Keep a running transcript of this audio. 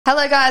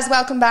Hello guys,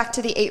 welcome back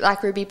to the Eat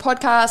Like Ruby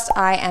podcast.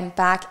 I am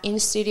back in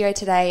studio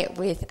today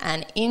with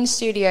an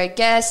in-studio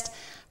guest,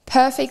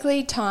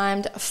 perfectly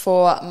timed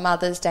for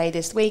Mother's Day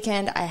this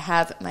weekend. I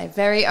have my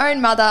very own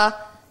mother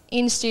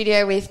in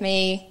studio with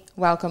me.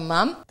 Welcome,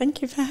 Mum.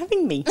 Thank you for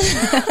having me.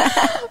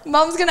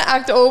 Mum's going to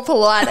act all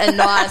polite and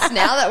nice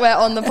now that we're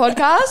on the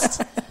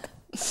podcast.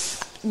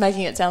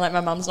 Making it sound like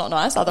my mum's not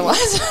nice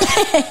otherwise.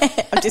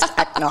 I'll just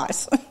act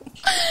nice.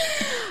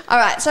 All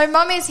right, so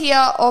Mum is here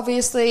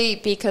obviously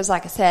because,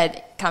 like I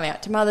said, coming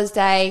up to Mother's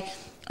Day,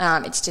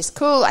 it's just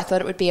cool. I thought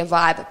it would be a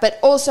vibe, but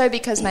also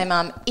because my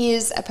mum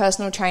is a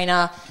personal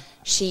trainer.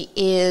 She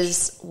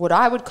is what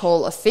I would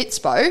call a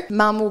fitspo.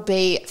 Mum will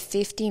be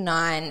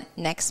 59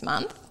 next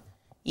month.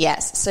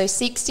 Yes, so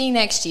 60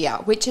 next year,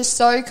 which is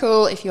so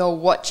cool. If you're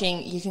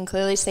watching, you can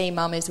clearly see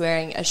Mum is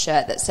wearing a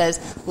shirt that says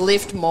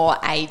lift more,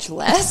 age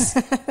less,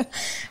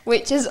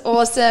 which is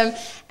awesome.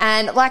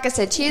 And like I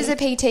said, she is a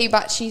PT,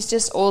 but she's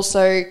just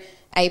also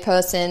a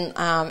person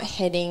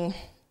heading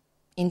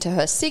into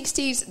her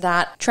 60s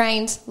that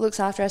trains, looks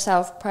after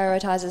herself,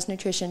 prioritizes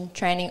nutrition,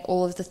 training,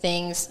 all of the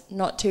things,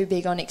 not too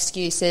big on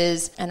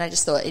excuses. And I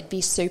just thought it'd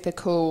be super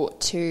cool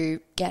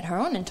to get her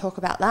on and talk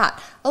about that.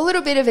 A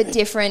little bit of a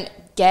different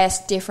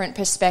guest, different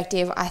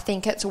perspective. I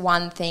think it's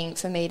one thing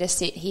for me to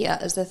sit here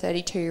as the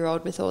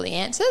 32-year-old with all the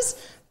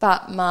answers,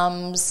 but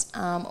Mum's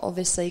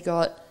obviously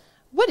got,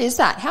 what is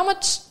that?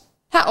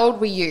 How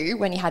old were you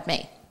when you had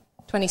me?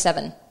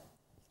 27?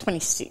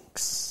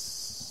 26.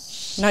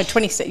 No,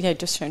 27. Yeah,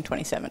 just turned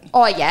 27.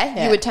 Oh,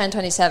 yeah? You would turn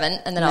 27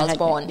 and then I was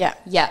born. Yeah.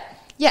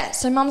 Yeah,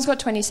 so Mum's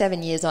got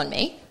 27 years on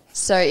me.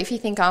 So if you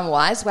think I'm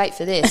wise, wait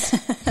for this.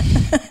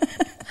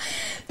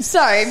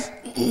 So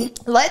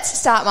let's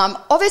start, Mum.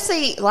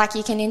 Obviously, like,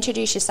 you can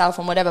introduce yourself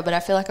and whatever, but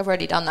I feel like I've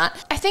already done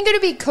that. I think it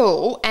would be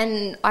cool,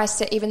 and I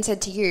even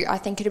said to you, I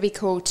think it would be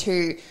cool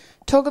to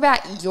talk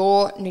about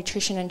your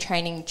nutrition and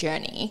training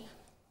journey,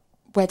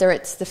 whether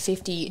it's the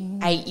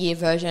 58-year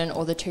version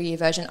or the 2-year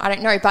version, I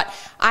don't know. But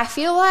I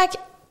feel like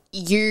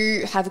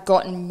you have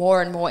gotten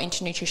more and more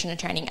into nutrition and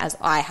training as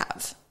I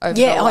have over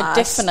the last...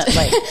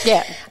 definitely.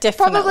 Yeah,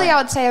 definitely. Probably I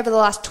would say over the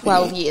last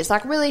 12 years,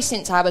 like really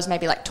since I was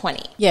maybe like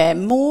 20. Yeah,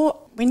 more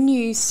when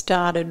you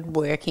started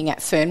working at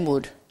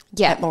Fernwood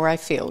at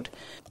Morayfield,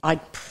 I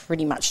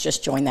pretty much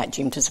just joined that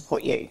gym to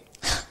support you.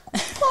 Love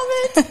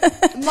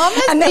it. Mum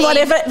has and then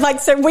whatever,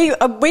 like, so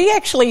we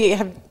actually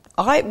have...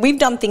 we've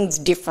done things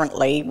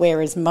differently,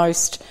 whereas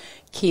most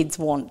kids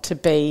want to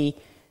be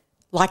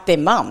like their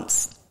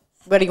mums.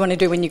 What do you want to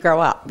do when you grow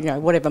up? You know,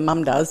 whatever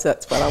mum does,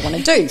 that's what I want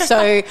to do.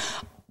 So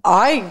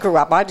I grew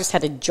up, I just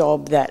had a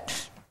job that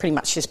pretty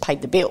much just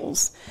paid the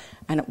bills,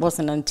 and it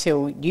wasn't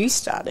until you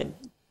started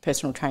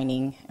personal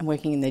training and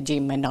working in the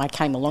gym and I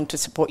came along to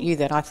support you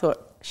that I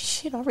thought,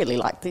 shit, I really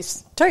like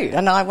this too,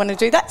 and I want to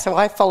do that. So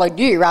I followed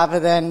you rather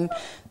than...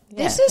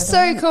 This is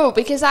so cool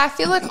because I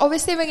feel like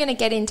obviously we're going to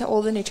get into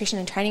all the nutrition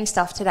and training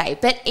stuff today,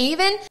 but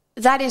even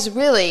that is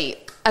really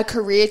a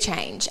career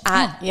change.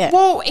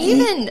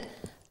 Even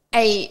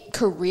a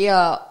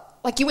career,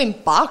 like you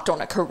embarked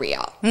on a career.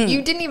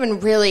 You didn't even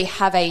really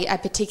have a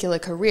particular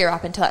career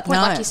up until that point.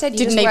 No, like you said,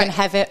 you didn't even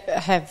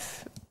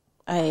have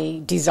a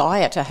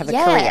desire to have a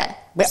career.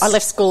 I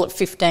left school at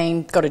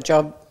 15, got a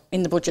job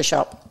in the butcher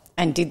shop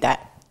and did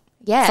that.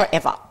 Yeah,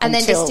 forever, and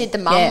then just did the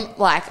mum,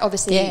 like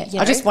obviously. Yeah, you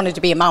know. I just wanted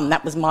to be a mum.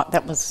 That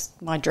was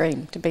my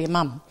dream, to be a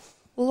mum.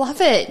 Love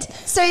it.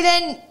 So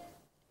then,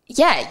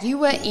 you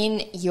were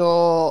in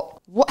your.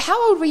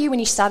 How old were you when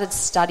you started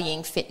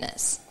studying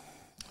fitness?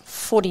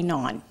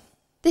 49.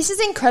 This is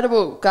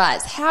incredible,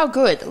 guys. How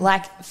good?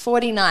 Like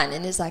 49,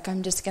 and it's like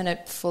I'm just going to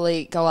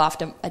fully go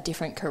after a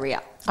different career.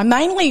 I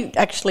mainly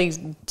actually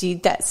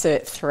did that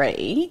Cert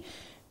 3.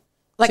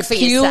 Like for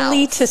purely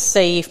yourself? To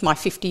see if my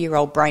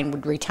 50-year-old brain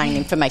would retain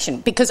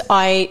information, because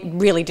I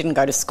really didn't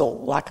go to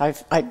school. Like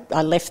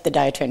I left the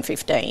day I turned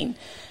 15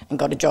 and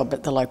got a job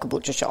at the local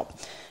butcher shop,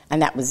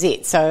 and that was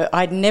it. So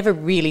I'd never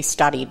really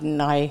studied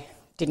and I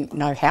didn't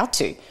know how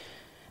to.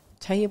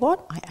 Tell you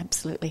what, I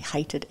absolutely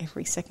hated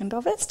every second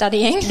of it.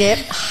 Studying? Yep,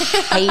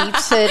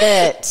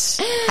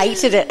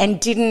 hated it, and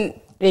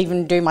didn't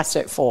even do my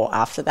Cert 4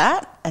 after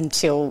that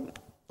until...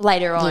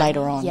 Later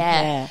on,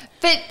 yeah.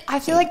 But I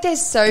feel like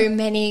there's so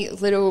many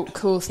little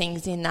cool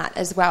things in that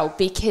as well,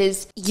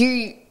 because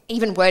you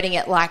even wording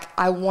it like,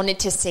 I wanted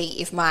to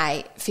see if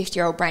my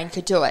 50-year-old brain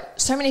could do it.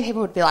 So many people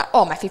would be like,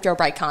 oh, my 50-year-old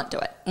brain can't do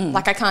it.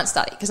 Like, I can't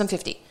study because I'm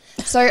 50.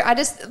 So I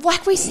just,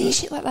 like, we see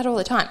shit like that all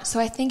the time. So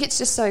I think it's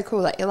just so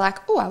cool that you're like,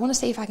 oh, I want to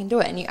see if I can do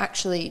it. And you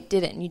actually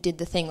did it and you did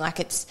the thing. Like,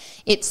 it's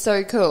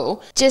so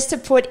cool. Just to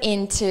put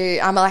into,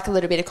 like a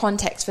little bit of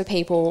context for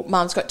people,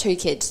 Mum's got 2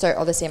 kids. So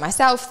obviously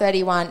myself,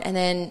 31, and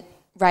then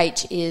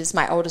Rach is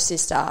my older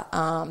sister,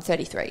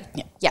 33.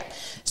 Yeah.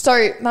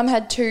 So Mum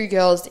had 2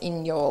 girls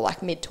in your,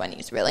 like,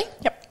 mid-20s, really?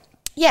 Yep.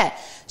 Yeah.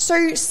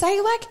 So say,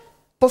 like,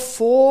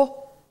 before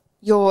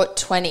you're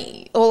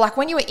 20, or like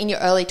when you were in your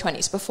early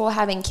 20s, before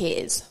having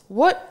kids,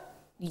 what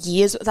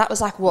years, that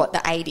was like what, the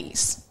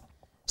 80s?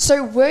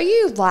 So were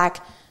you like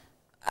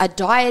a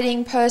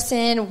dieting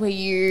person? Were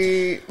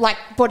you like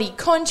body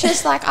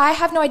conscious? Like, I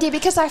have no idea,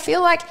 because I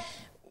feel like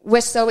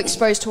we're so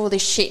exposed to all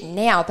this shit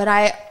now, but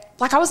I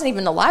wasn't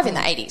even alive in the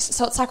 80s.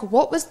 So it's like,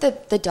 what was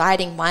the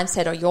dieting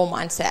mindset or your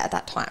mindset at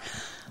that time?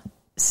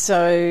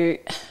 So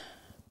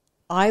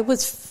I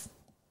was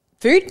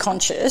food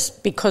conscious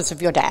because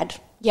of your dad.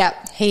 Yeah.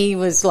 He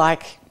was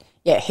like,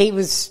 he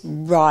was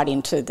right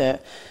into the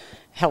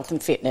health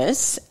and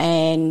fitness,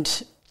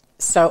 and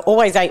so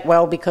always ate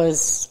well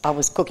because I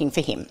was cooking for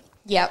him.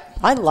 Yep.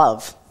 I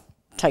love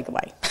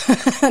takeaway.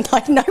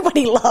 Like,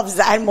 nobody loves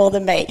that more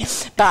than me,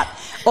 but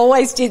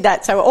always did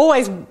that. So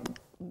always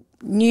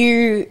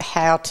knew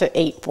how to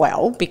eat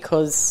well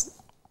because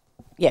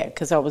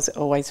I was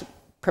always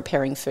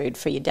preparing food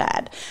for your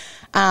dad.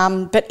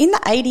 But in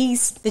the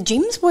 80s, the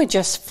gyms were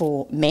just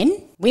for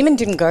men. Women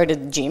didn't go to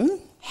the gym.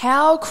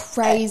 How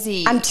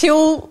crazy.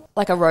 Until...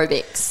 like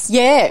aerobics.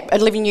 Yeah,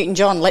 Olivia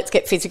Newton-John, let's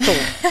get physical.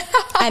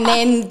 And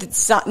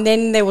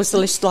then there was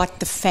just like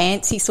the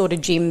fancy sort of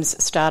gyms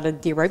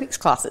started the aerobics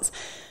classes.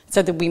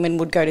 So the women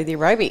would go to the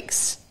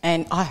aerobics.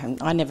 And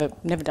I never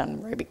done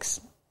aerobics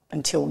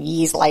until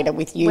years later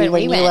with you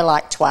when you were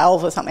like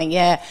 12 or something,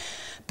 yeah.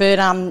 But,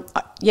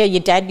 your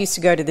dad used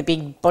to go to the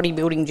big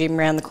bodybuilding gym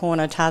around the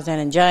corner, Tarzan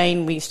and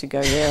Jane. We used to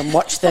go there and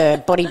watch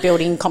the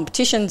bodybuilding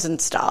competitions and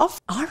stuff.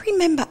 I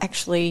remember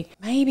actually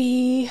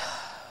maybe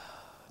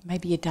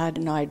your dad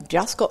and I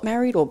just got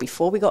married or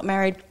before we got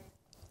married,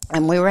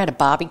 and we were at a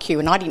barbecue,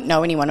 and I didn't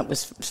know anyone. It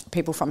was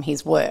people from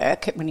his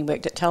work when he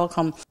worked at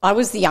Telecom. I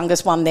was the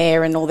youngest one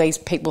there, and all these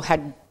people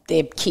had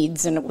their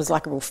kids, and it was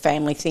like a real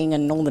family thing,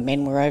 and all the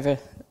men were over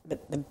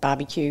at the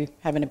barbecue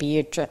having a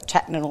beer,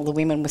 chatting, and all the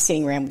women were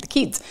sitting around with the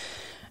kids.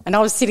 And I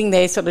was sitting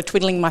there sort of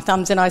twiddling my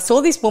thumbs, and I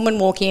saw this woman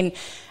walk in,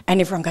 and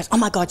everyone goes, "Oh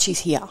my God, she's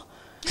here."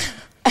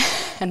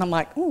 And I'm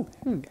like, "Ooh,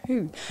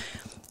 who?"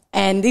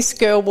 And this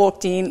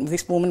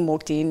woman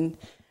walked in,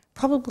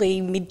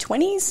 probably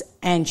mid-20s,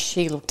 and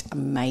she looked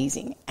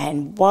amazing.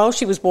 And while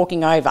she was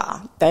walking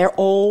over, they're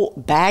all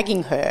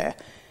bagging her.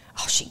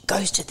 "Oh, she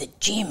goes to the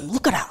gym.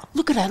 Look at her.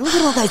 Look at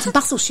all those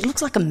muscles. She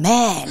looks like a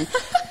man."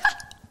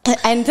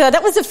 And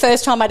that was the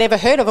first time I'd ever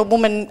heard of a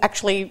woman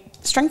actually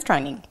strength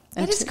training.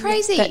 That is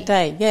crazy. That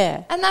day,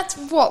 yeah. And that's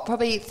what,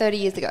 probably 30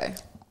 years ago?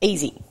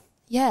 Easy.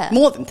 Yeah.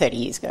 More than 30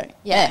 years ago.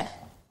 Yeah.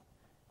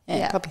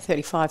 Yeah, probably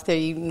 35, 30,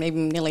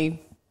 even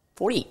nearly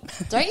 40.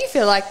 Don't you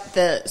feel like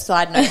the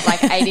side note,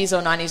 like 80s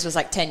or 90s was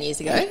like 10 years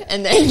ago?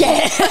 And then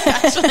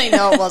actually,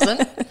 no, it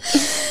wasn't.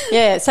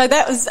 Yeah, so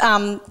that was,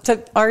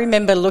 so I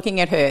remember looking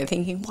at her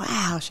thinking,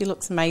 wow, she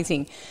looks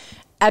amazing.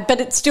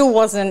 But it still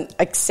wasn't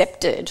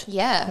accepted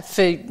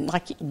for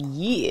like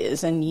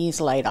years and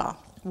years later.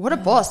 What a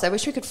boss. I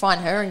wish we could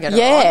find her and get her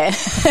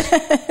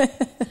on.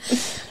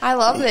 I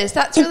love this.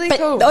 That's really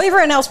cool.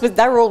 Everyone else,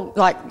 they were all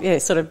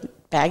like, sort of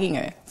bagging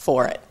her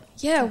for it.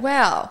 Yeah,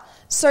 wow.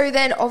 So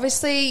then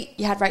obviously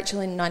you had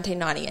Rachel in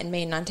 1990 and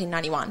me in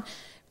 1991.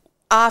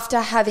 After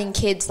having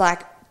kids,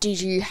 like,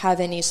 did you have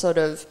any sort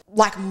of,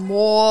 like,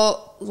 more,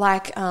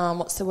 like,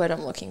 what's the word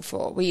I'm looking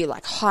for? Were you,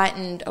 like,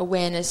 heightened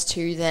awareness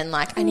to then,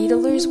 like, I need to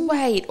lose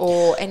weight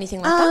or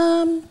anything like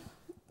that?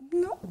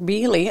 Not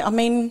really. I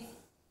mean,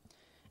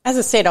 as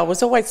I said, I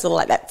was always sort of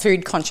like that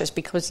food conscious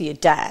because of your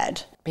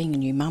dad. Being a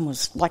new mum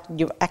was, like,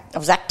 I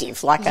was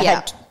active. Like, I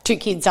had 2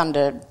 kids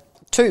under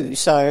 2,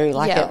 so,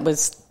 like, it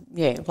was...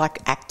 Yeah, like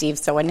active,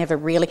 so I never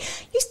really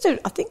used to.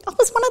 I think I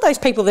was one of those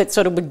people that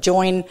sort of would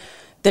join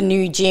the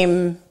new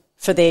gym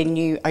for their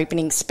new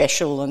opening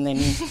special, and then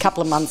a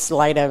couple of months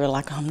later we're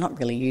like, oh, I'm not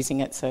really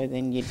using it, so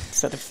then you'd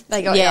sort of...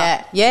 They got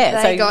ya.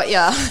 Yeah. They got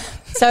ya.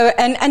 So,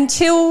 and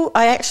until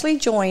I actually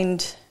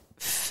joined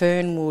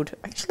Fernwood,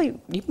 actually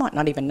you might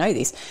not even know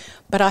this,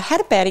 but I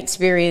had a bad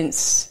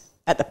experience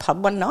at the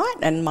pub one night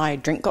and my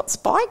drink got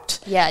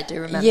spiked. Yeah, I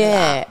do remember that.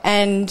 Yeah,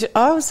 and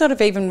I was sort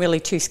of even really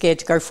too scared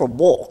to go for a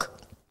walk.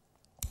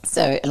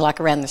 So,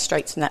 like, around the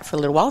streets and that for a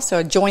little while. So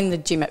I joined the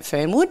gym at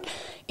Fernwood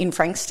in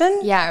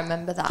Frankston. Yeah, I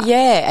remember that.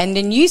 Yeah, and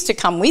then you used to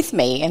come with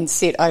me and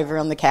sit over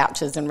on the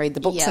couches and read the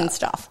books and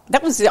stuff.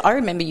 That was, I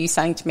remember you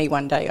saying to me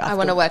one day, I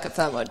want to work at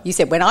Fernwood. You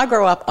said, when I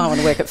grow up, I want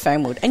to work at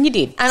Fernwood. And you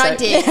did. And I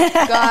did,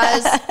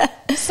 guys.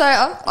 So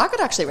I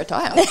could actually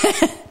retire.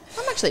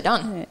 I'm actually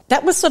done. Yeah.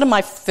 That was sort of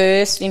my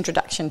first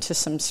introduction to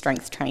some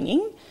strength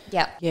training.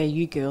 Yeah. Yeah,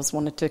 you girls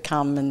wanted to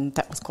come, and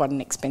that was quite an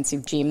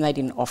expensive gym. They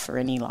didn't offer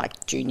any,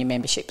 like, junior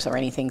memberships or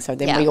anything, so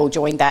then we all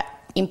joined that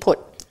input.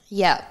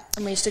 Yeah,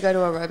 and we used to go to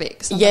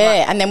aerobics.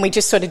 Yeah, and then we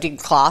just sort of did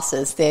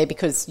classes there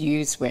because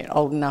you weren't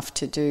old enough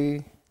to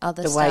do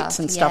other the weights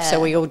and stuff, so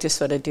we all just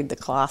sort of did the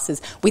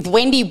classes with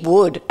Wendy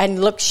Wood. And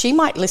look, she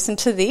might listen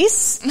to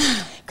this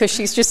because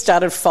she's just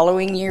started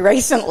following you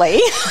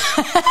recently.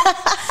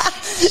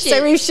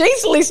 So if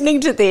she's listening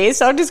to this,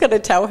 I'm just going to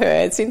tell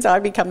her, since I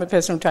become a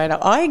personal trainer,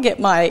 I get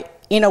my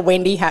inner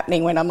Wendy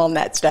happening when I'm on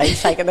that stage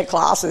taking the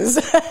classes.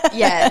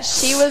 Yeah,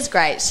 she was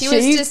great. She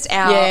was just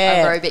our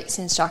aerobics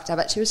instructor,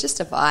 but she was just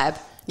a vibe.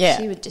 Yeah.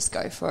 She would just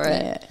go for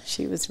it. Yeah,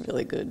 she was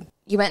really good.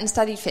 You went and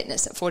studied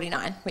fitness at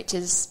 49, which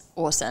is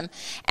awesome.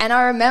 And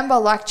I remember,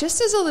 like,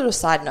 just as a little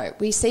side note,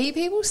 we see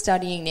people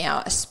studying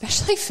now,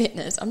 especially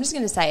fitness. I'm just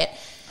going to say it.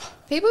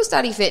 People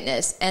study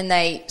fitness and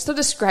they sort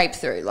of scrape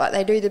through. Like,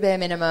 they do the bare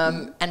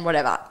minimum and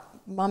whatever.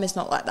 Mum is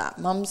not like that.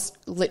 Mum's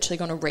literally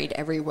going to read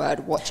every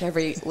word, watch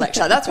every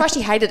lecture. That's why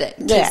she hated it.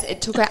 Because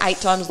it took her 8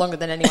 times longer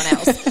than anyone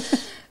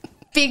else.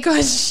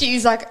 Because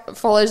she's like,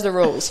 follows the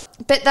rules.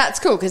 But that's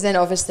cool because then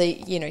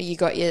obviously, you know, you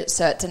got your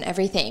certs and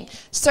everything.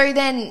 So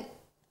then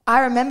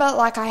I remember,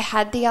 like, I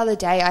had the other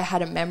day, I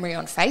had a memory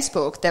on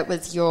Facebook that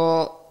was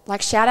your,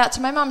 like, shout out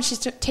to my mum. She's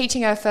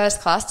teaching her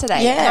first class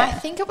today. Yeah. And I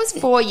think it was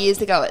 4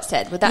 years ago it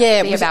said. Would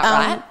that be about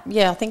right?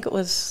 Yeah, I think it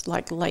was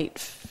like late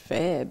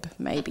Feb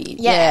maybe.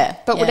 Yeah.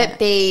 But would it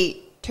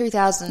be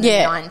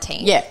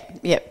 2019?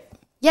 Yeah.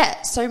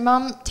 Yeah, so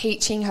mum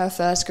teaching her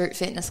first group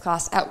fitness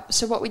class.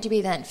 So what would you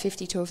be then,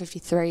 52 or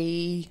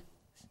 53,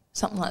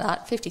 something like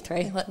that?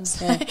 53, let's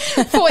say.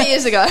 4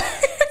 years ago.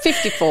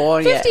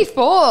 54,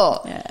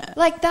 54. Yeah.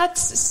 Like,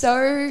 that's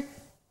so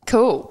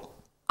cool.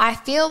 I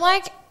feel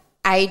like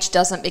age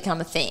doesn't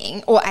become a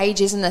thing, or age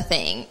isn't a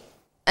thing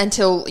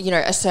until, you know,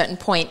 a certain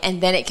point, and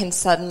then it can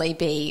suddenly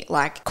be,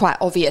 like, quite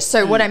obvious.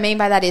 So what I mean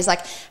by that is, like,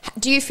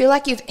 do you feel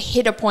like you've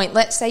hit a point?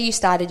 Let's say you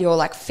started your,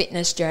 like,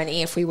 fitness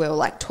journey, if we will,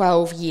 like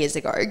 12 years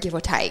ago, give or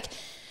take.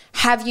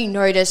 Have you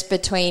noticed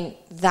between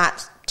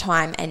that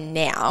time and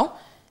now,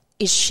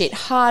 is shit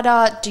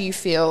harder? Do you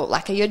feel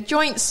like, are your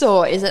joints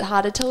sore? Is it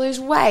harder to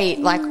lose weight?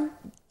 Like,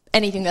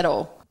 anything at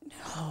all?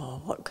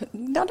 I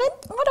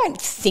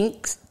don't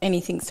think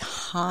anything's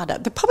harder.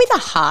 Probably the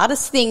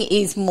hardest thing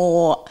is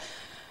more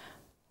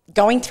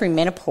going through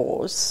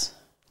menopause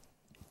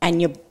and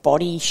your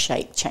body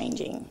shape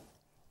changing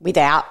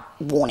without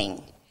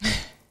warning.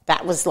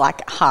 That was,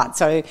 like, hard.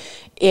 So,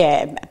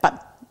 yeah,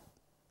 but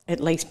at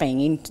least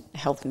being in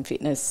health and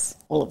fitness,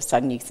 all of a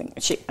sudden you think,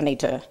 shit, I need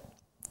to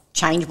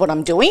change what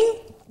I'm doing.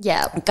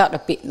 Yeah. I got a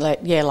bit,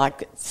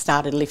 like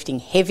started lifting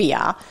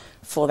heavier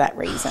for that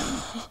reason.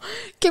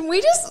 Can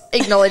we just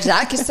acknowledge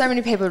that? Because so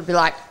many people would be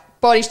like,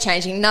 body's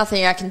changing,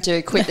 nothing I can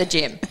do, quit the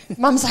gym.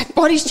 Mum's like,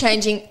 body's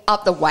changing,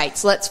 up the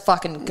weights, let's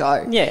fucking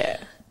go. Yeah.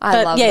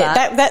 I love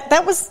that.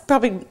 That was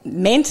probably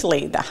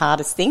mentally the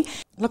hardest thing.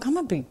 Look, I'm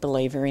a big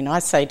believer in, I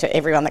say to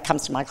everyone that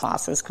comes to my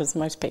classes, because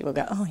most people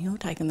go, oh, you're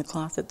taking the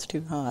class, it's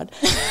too hard.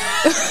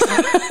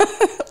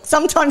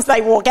 Sometimes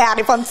they walk out.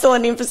 If I'm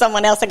filling in for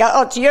someone else, I go,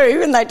 oh, it's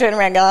you, and they turn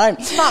around and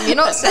go home. Mum, you're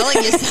not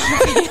selling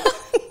yourself.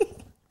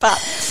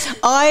 But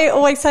I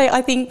always say,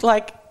 I think,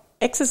 like,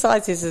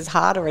 exercise is as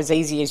hard or as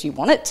easy as you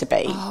want it to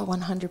be. Oh,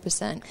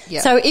 100%.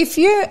 Yeah. So if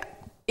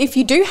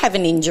you do have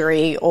an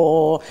injury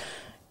or,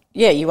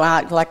 you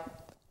are, like,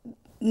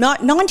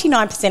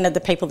 99% of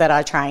the people that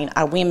I train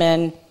are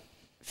women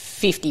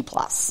 50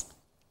 plus.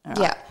 Right?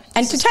 Yeah.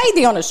 And to tell you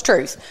the honest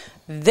truth,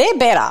 they're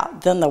better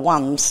than the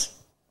ones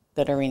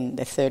that are in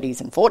their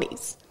 30s and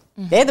 40s.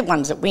 Mm-hmm. They're the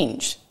ones that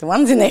whinge. The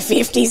ones in their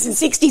 50s and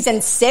 60s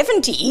and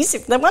 70s,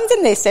 if the ones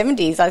in their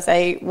 70s, I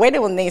say, we're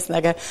doing this, and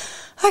they go,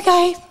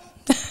 okay.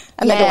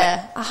 And they do it.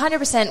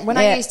 100%. When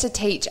I used to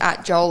teach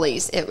at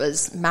Jolie's, it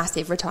was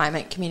massive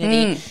retirement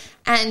community.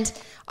 And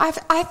I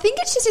think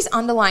it's just this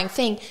underlying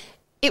thing.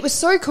 It was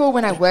so cool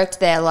when I worked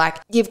there. Like,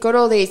 you've got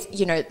all these,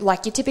 you know,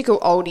 like your typical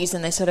oldies,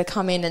 and they sort of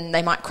come in and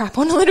they might crap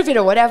on a little bit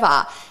or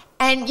whatever.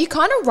 And you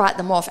kind of write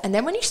them off. And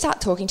then when you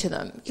start talking to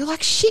them, you're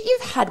like, shit,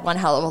 you've had one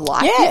hell of a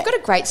life. Yeah. You've got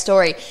a great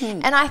story.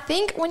 And I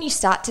think when you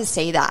start to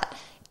see that,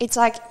 it's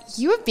like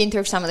you have been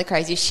through some of the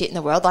craziest shit in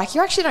the world. Like,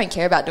 you actually don't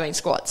care about doing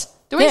squats.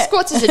 Doing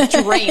squats is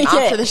a dream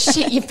after the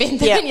shit you've been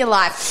through in your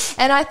life.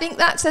 And I think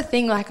that's the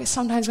thing. Like,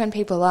 sometimes when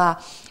people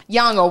are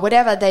young or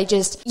whatever, they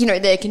just, you know,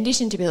 they're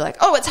conditioned to be like,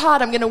 oh, it's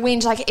hard, I'm going to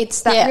whinge. Like,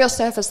 it's that real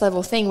surface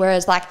level thing.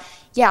 Whereas, like,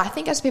 I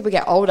think as people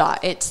get older,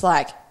 it's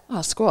like,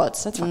 oh,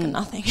 squats, that's fucking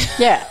nothing.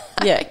 Yeah,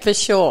 for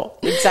sure.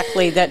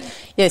 Exactly that.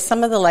 Yeah,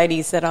 some of the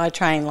ladies that I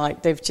train,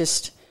 like, they've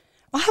just,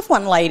 I have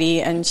one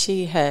lady and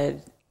she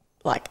had,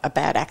 like, a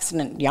bad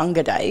accident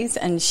younger days,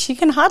 and she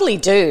can hardly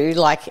do,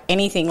 like,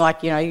 anything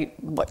like, you know,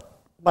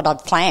 what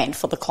I've planned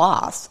for the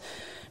class.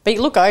 But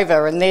you look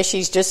over and there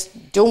she's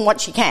just doing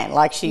what she can.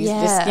 Like, she's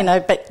just, you know,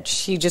 but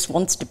she just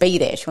wants to be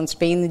there. She wants to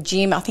be in the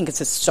gym. I think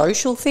it's a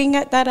social thing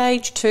at that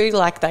age too.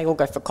 Like, they all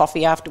go for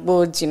coffee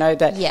afterwards, you know.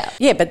 That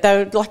Yeah, but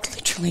they're, like,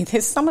 literally,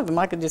 there's some of them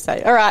I could just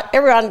say, all right,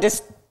 everyone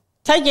just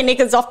take your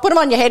knickers off, put them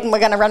on your head, and we're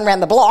going to run around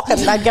the block. And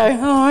they'd go,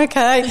 oh,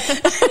 okay.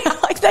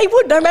 Like, they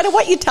would. No matter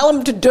what you tell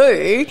them to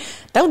do,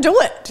 they'll do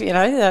it, you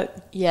know.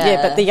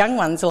 Yeah, but the young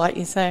ones are like,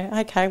 you say,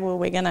 okay,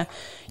 well,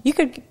 you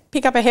could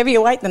pick up a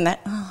heavier weight than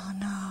that. Oh,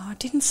 no, I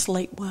didn't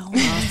sleep well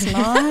last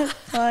night.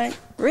 Like,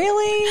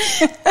 really?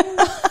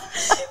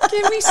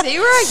 Can we see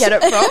where I get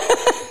it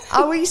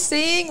from? Are we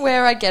seeing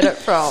where I get it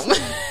from?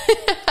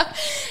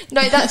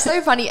 No, that's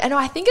so funny. And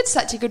I think it's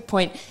such a good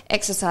point.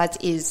 Exercise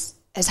is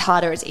as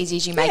hard or as easy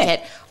as you make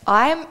it.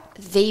 I'm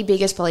the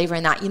biggest believer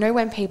in that. You know,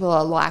 when people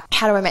are like,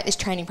 how do I make this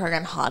training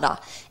program harder?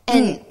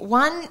 And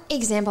one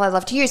example I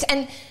love to use,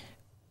 and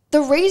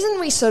the reason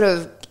we sort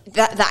of,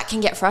 that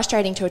can get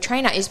frustrating to a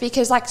trainer is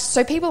because, like,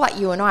 so people like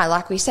you and I,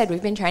 like we said,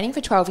 we've been training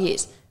for 12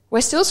 years. We're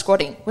still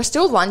squatting. We're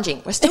still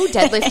lunging. We're still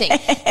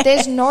deadlifting.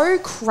 There's no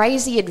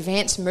crazy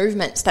advanced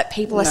movements that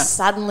people are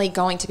suddenly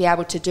going to be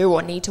able to do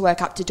or need to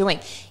work up to doing.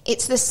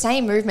 It's the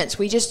same movements.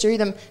 We just do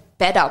them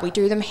better. We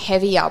do them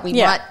heavier. We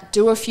might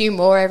do a few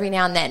more every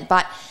now and then.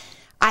 But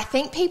I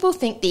think people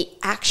think the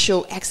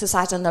actual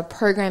exercise and the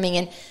programming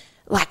and,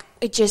 like,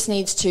 it just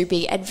needs to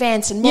be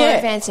advanced and more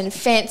advanced and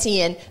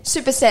fancy and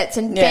supersets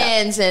and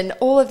bands and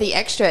all of the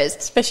extras.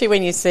 Especially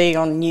when you see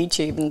on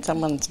YouTube and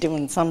someone's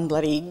doing some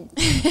bloody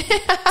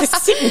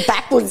just sitting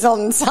backwards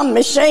on some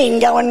machine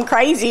going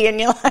crazy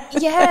and you're like...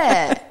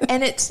 Yeah,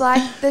 and it's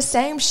like the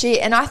same shit.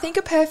 And I think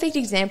a perfect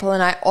example,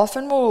 and I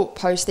often will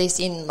post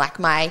this in like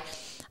my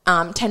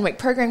 10-week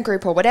program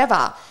group or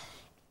whatever,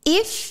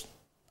 if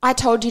I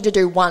told you to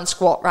do one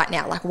squat right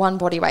now, like one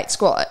bodyweight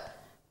squat,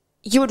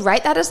 you would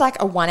rate that as like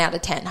a 1 out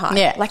of 10 hard.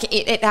 Yeah. Like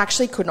it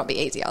actually could not be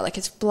easier. Like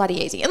it's bloody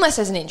easy, unless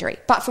there's an injury.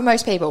 But for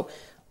most people,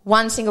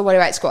 one single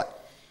bodyweight squat.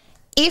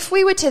 If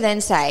we were to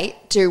then say,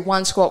 do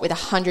one squat with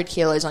 100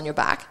 kilos on your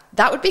back,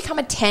 that would become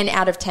a 10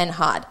 out of 10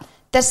 hard.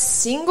 The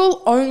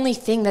single only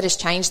thing that has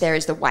changed there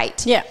is the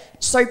weight. Yeah.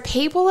 So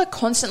people are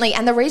constantly,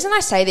 and the reason I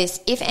say this,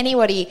 if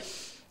anybody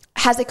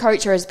has a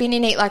coach or has been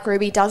in Eat Like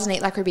Ruby, does an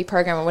Eat Like Ruby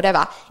program or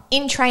whatever,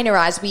 in Trainer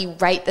Eyes, we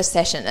rate the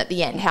session at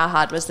the end. How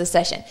hard was the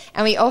session?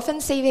 And we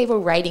often see people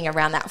rating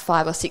around that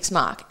 5 or 6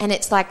 mark. And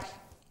it's like,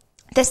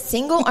 the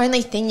single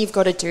only thing you've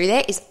got to do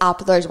there is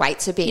up those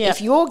weights a bit. Yeah.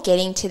 If you're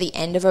getting to the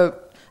end of a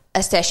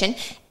session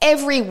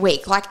every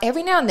week, like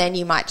every now and then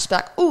you might just be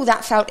like, oh,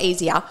 that felt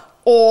easier,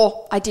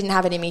 or I didn't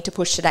have it in me to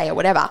push today or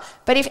whatever.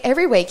 But if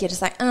every week you're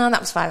just like, oh,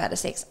 that was 5 out of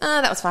 6.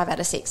 Oh, that was 5 out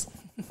of 6.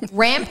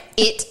 Ramp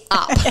it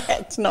up.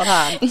 It's not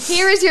hard.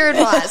 Here is your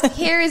advice.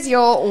 Here is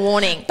your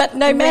warning. But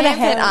no matter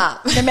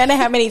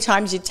how many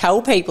times you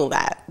tell people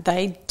that,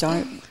 they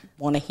don't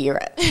want to hear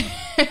it.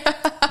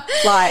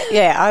 Like,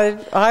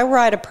 I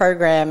write a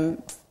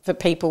program for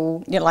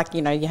people, you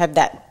have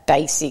that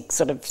basic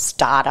sort of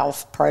start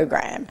off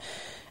program,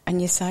 and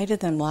you say to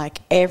them, like,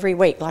 every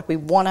week, like, we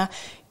want to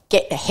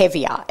get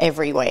heavier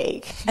every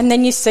week. And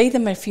then you see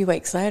them a few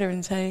weeks later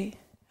and say,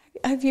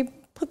 have you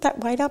put that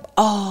weight up?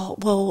 Oh,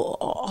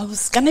 well, I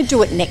was going to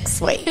do it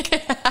next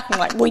week. I'm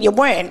like, well, you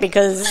weren't,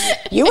 because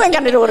you weren't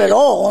going to do it at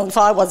all if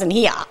I wasn't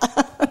here.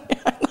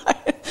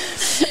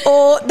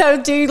 Or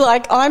they'll do,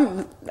 like,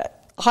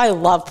 I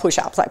love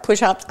push-ups. Like,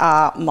 push-ups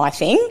are my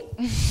thing.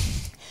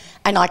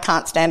 And I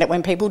can't stand it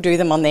when people do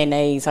them on their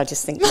knees. I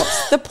just think,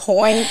 what's the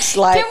point?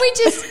 Like, can we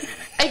just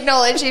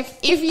acknowledge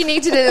if you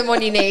need to do them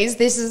on your knees,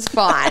 this is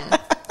fine.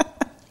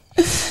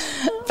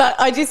 But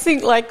I just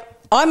think, like,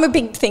 I'm a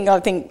big thing. I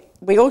think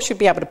we all should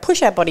be able to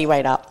push our body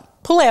weight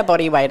up, pull our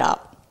body weight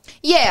up.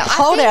 Yeah.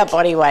 Hold our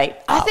body weight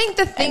up. I think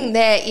the thing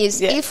there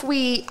is if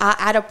we are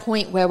at a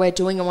point where we're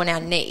doing them on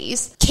our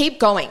knees, keep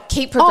going,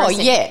 keep progressing.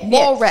 Oh, yeah.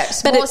 More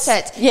reps, more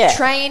sets. Yeah.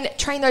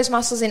 Train those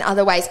muscles in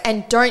other ways,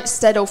 and don't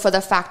settle for the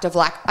fact of,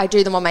 like, I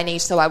do them on my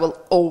knees, so I will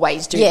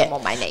always do them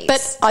on my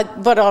knees. But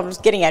what I was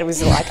getting at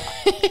was, like,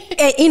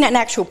 in an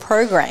actual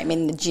program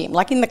in the gym,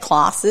 like in the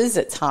classes,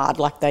 it's hard.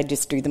 Like, they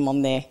just do them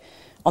on their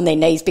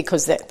knees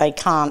because they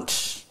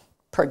can't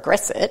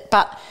progress it.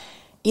 But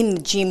in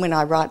the gym, when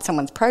I write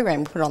someone's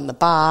program, we put it on the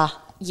bar,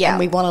 and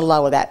we want to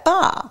lower that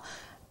bar.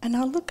 And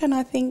I look and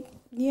I think,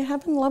 you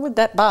haven't lowered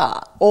that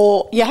bar,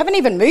 or you haven't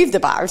even moved the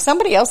bar. If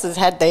somebody else has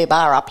had their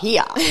bar up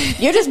here,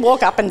 you just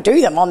walk up and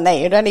do them on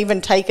there. You don't even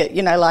take it,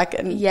 and I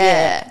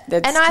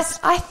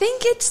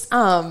think it's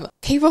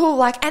people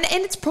like, and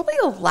it's probably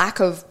a lack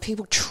of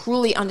people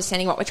truly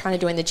understanding what we're trying to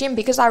do in the gym,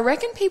 because I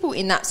reckon people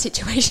in that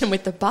situation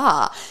with the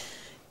bar,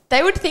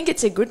 they would think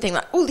it's a good thing.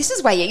 Like, oh, this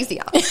is way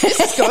easier. This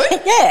is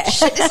good. Yeah.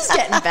 Shit, this is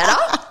getting better.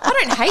 I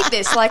don't hate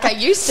this like I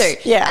used to.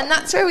 Yeah. And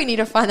that's where we need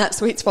to find that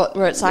sweet spot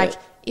where it's like,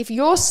 if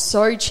you're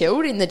so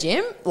chilled in the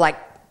gym, like,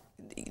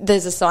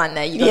 there's a sign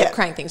there. You got to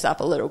crank things up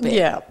a little bit.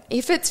 Yeah.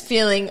 If it's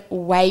feeling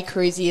way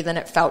cruisier than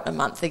it felt a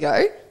month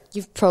ago,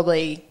 you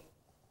probably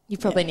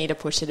need to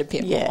push it a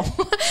bit more.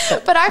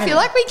 But I feel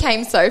like we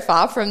came so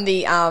far from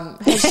the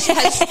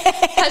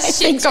has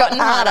shit gotten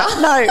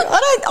harder? No,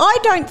 I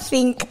don't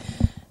think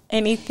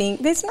anything.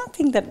 There's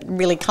nothing that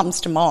really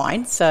comes to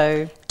mind.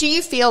 So, do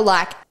you feel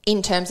like,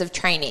 in terms of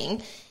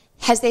training,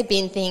 has there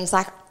been things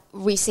like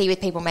we see with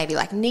people, maybe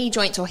like knee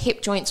joints or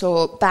hip joints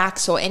or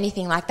backs or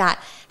anything like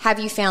that? Have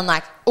you found,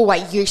 like, oh,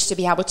 I used to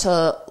be able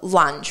to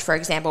lunge, for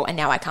example, and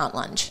now I can't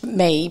lunge?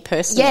 Me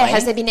personally. Yeah.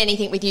 Has there been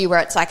anything with you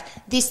where it's like,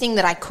 this thing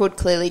that I could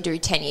clearly do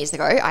 10 years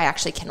ago, I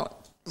actually cannot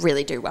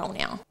really do well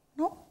now?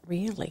 Not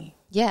really.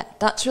 Yeah,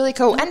 that's really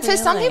cool. And for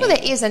some people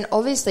there is, and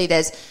obviously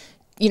there's,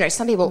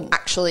 some people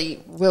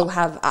actually will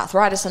have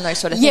arthritis and those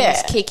sort of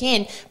things kick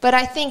in. But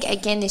I think,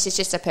 again, this is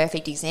just a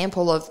perfect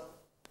example of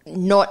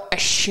not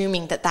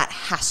assuming that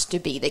has to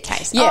be the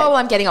case. Yeah. Oh,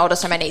 I'm getting older,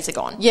 so my knees are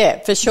gone. Yeah,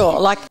 for sure.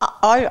 Like,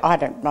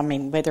 I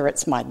mean, whether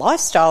it's my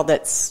lifestyle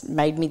that's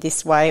made me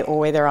this way or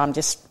whether I'm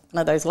just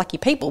one of those lucky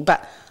people,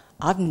 but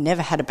I've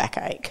never had a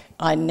backache.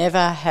 I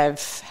never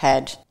have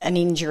had an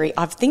injury.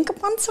 I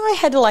think once I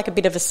had like a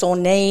bit of a sore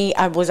knee.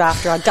 I was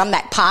after I'd done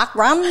that park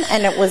run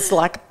and it was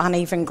like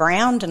uneven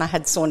ground and I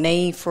had sore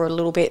knee for a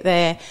little bit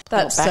there.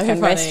 That's Got back so and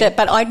funny. rested.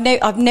 But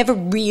I've never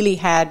really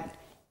had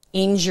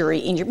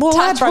injury. Well,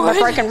 I broke my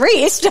broken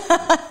wrist.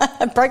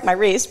 I broke my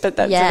wrist, but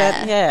that's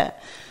Yeah.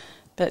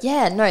 But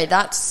Yeah, no,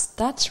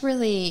 that's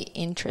really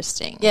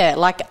interesting. yeah,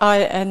 like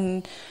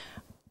I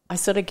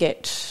sort of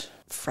get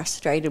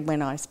frustrated when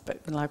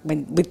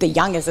with the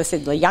young, as I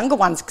said, the younger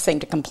ones seem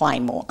to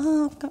complain more.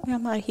 Oh, I've got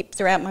my hips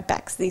are out, my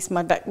back's this,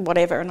 my back,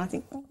 whatever. And I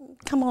think,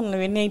 come on,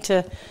 we need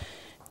to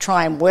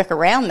try and work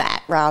around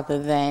that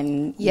rather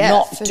than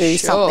not do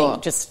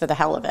something just for the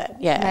hell of it.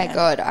 Yeah. My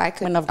God,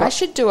 I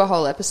should do a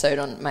whole episode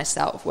on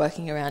myself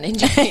working around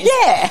injuries.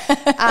 Yeah.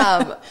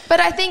 But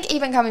I think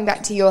even coming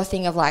back to your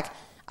thing of like,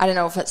 I don't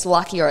know if it's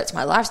lucky or it's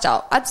my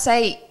lifestyle, I'd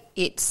say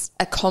it's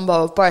a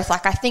combo of both.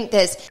 Like, I think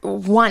there's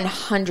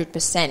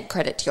 100%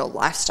 credit to your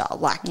lifestyle.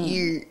 Like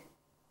you,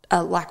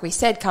 like we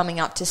said, coming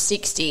up to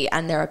 60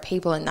 and there are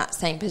people in that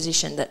same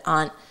position that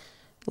aren't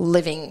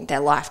living their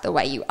life the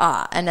way you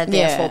are and are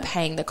therefore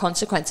paying the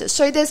consequences.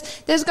 So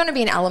there's going to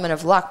be an element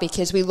of luck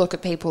because we look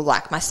at people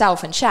like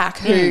myself and Shaq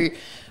who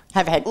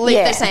have had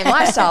live the same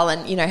lifestyle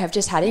and, you know, have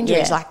just had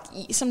injuries. Yeah.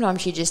 Like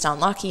sometimes you're just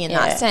unlucky in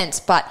that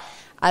sense, but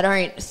I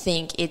don't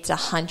think it's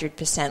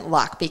 100%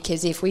 luck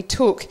because if we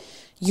took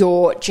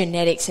your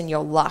genetics and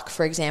your luck,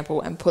 for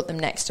example, and put them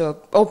next to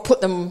or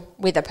put them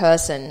with a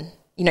person,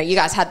 you know, you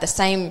guys had the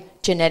same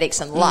genetics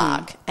and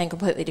luck and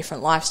completely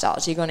different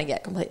lifestyles, you're going to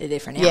get completely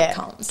different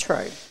outcomes.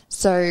 True.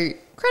 So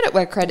credit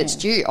where credit's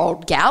due,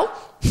 old gal.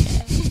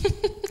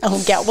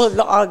 Old gal.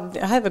 Well,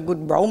 I have a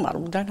good role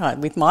model, don't I,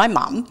 with my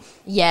mum.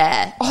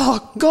 Yeah.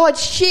 Oh, God,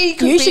 she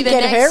could You be should the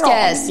get next her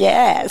guest. on.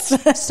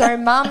 Yes. So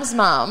mum's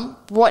mum,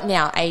 what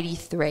now,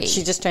 83?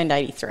 She just turned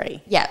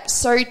 83. Yeah.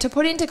 So to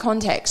put into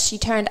context, she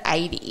turned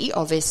 80,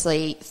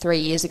 obviously, 3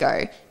 years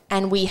ago,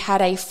 and we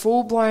had a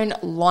full-blown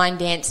line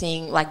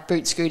dancing, like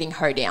boot scooting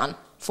hoedown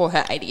for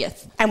her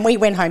 80th. And we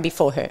went home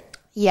before her.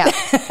 Yeah.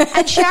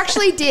 And she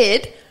actually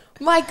did,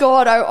 my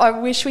God, I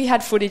wish we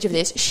had footage of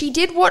this. She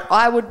did what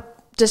I would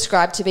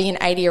describe to be an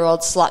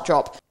 80-year-old slut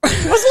drop.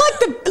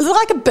 It was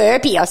like a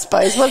burpee, I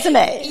suppose, wasn't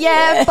it?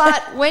 Yeah,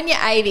 but when you're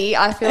 80,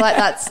 I feel like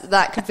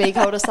that could be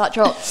called a slut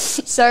drop.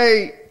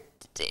 So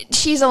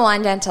she's a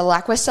line dancer.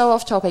 Like, we're so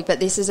off topic, but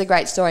this is a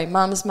great story.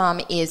 Mum's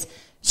mum is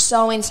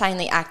so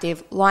insanely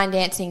active, line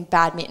dancing,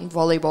 badminton,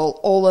 volleyball,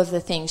 all of the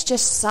things,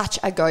 just such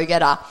a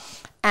go-getter.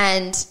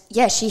 And,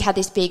 yeah, she had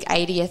this big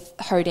 80th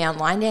hoedown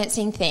line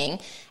dancing thing,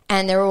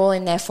 and they're all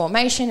in their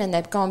formation and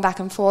they've gone back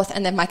and forth.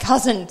 And then my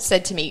cousin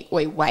said to me,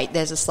 wait,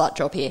 there's a slut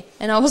drop here.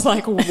 And I was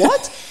like,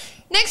 what?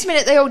 Next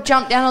minute, they all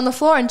jump down on the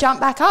floor and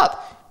jump back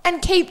up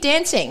and keep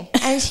dancing.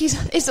 And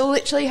it's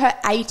literally her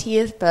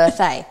 80th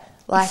birthday.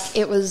 Like,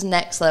 it was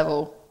next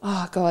level.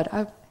 Oh, God.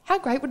 How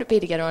great would it be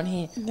to get her on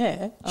here?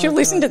 Yeah. She'll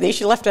listen to this.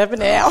 She'll have to have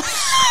an hour.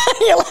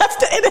 You'll have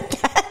to edit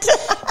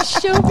that.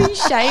 She'll be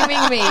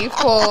shaming me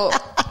for...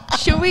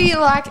 She'll be,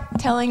 like,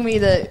 telling me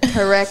the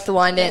correct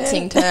line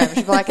dancing term.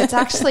 She'll be like, it's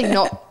actually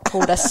not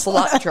called a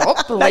slut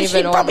drop, believe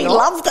it or not. She'd probably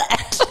love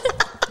that.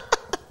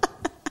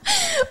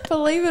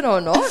 Believe it or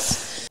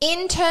not.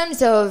 In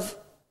terms of,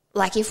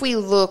 like, if we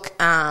look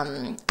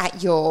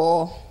at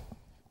your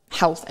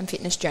health and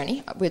fitness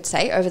journey, I would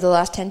say, over the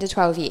last 10 to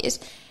 12 years,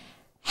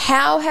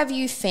 how have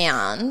you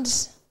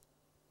found...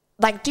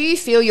 Like, do you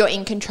feel you're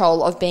in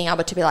control of being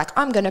able to be like,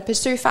 I'm going to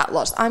pursue fat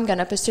loss, I'm going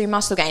to pursue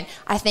muscle gain?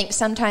 I think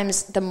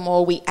sometimes the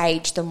more we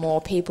age, the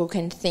more people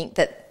can think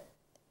that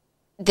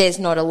there's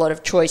not a lot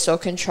of choice or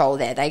control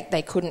there.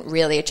 They couldn't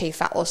really achieve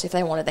fat loss if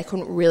they wanted. They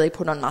couldn't really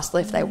put on muscle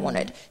if they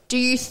wanted. Do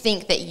you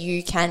think that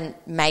you can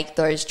make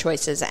those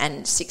choices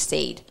and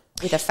succeed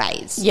with a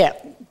phase? Yeah,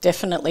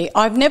 definitely.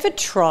 I've never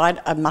tried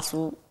a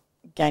muscle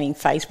gaining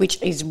phase, which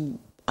is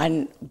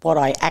what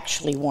I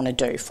actually want to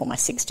do for my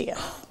 60th.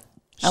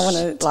 I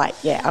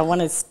want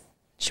to,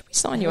 Should we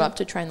sign you up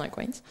to train like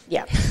queens?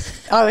 Yeah.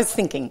 I was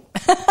thinking.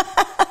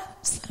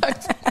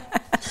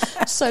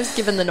 So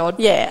given the nod.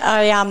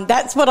 Yeah,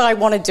 that's what I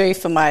want to do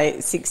for my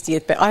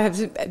 60th, but I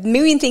have a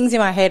million things in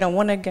my head. I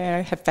want to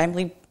go have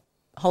family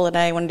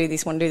holiday, I want to do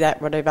this, want to do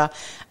that, whatever.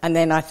 And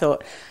then I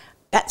thought,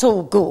 that's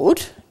all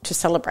good to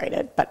celebrate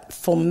it, but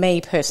for me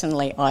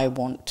personally, I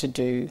want to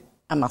do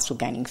a muscle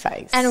gaining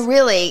phase. And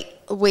really,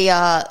 we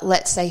are,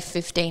 let's say,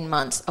 15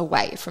 months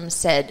away from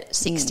said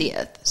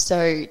 60th.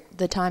 So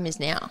the time is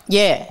now.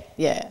 Yeah.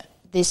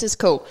 This is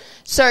cool.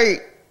 So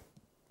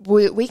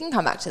we can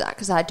come back to that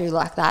because I do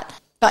like that.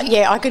 But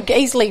yeah, I could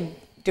easily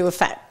do a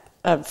fat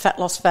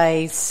loss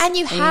phase. And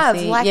you have.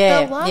 The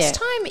last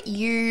time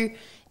you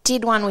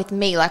did one with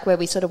me, like where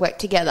we sort of worked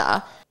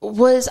together,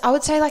 was, I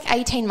would say, like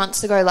 18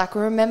 months ago. Like,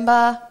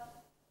 remember...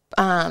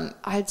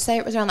 I'd say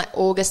it was around like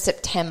August,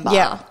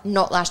 September,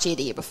 not last year,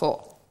 the year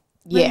before.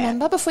 Yeah.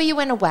 Remember before you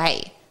went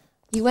away?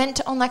 You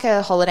went on like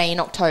a holiday in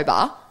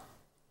October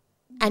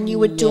and you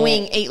were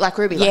doing Eat Like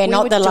Ruby. Yeah, like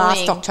not the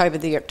last October,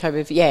 the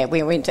October. Yeah,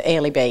 we went to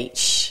Airlie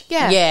Beach.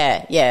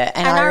 Yeah. Yeah.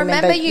 And I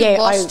remember you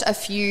lost a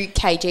few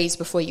kgs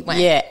before you went.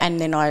 Yeah, and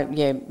then I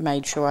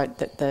made sure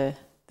that the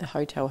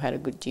hotel had a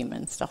good gym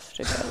and stuff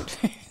to go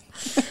to.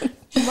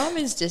 Mum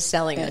is just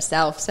selling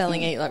herself,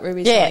 selling Eat Like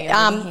Ruby.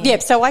 Yeah,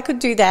 so I could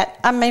do that.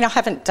 I mean, I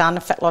haven't done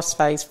a fat loss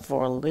phase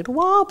for a little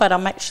while, but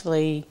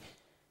I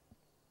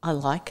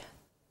like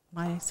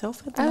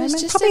myself at the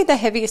moment. Probably the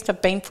heaviest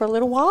I've been for a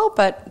little while,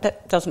 but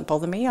that doesn't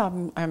bother me.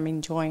 I'm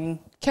enjoying.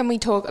 Can we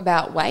talk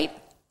about weight?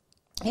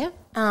 Yeah.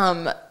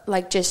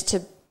 Like just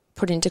to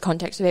put into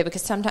context a bit,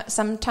 because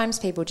sometimes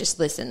people just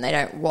listen, they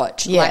don't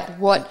watch. Yeah.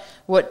 Like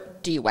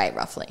what do you weigh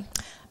roughly?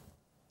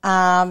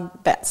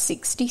 About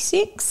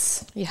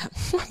 66. Yeah,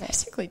 we're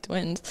basically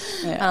twins.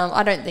 Yeah.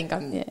 I don't think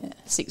I'm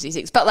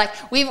 66, but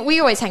like we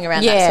always hang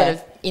around that sort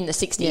of in the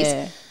 60s.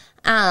 Yeah.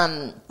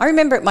 I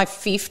remember at my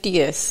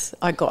 50th,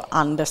 I got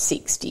under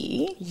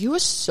 60. You were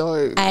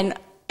so... And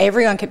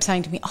everyone kept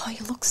saying to me, oh,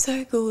 you look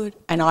so good.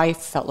 And I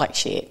felt like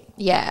shit.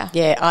 Yeah.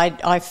 Yeah,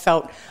 I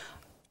felt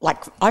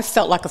like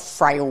a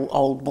frail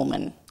old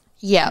woman.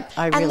 Yeah.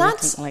 I really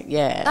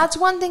think that's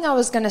one thing I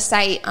was going to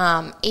say,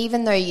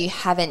 even though you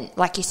haven't,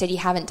 like you said, you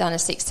haven't done a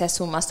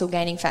successful muscle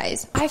gaining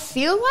phase, I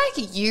feel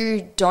like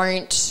you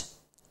don't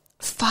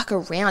fuck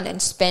around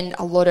and spend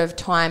a lot of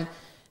time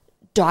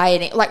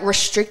dieting, like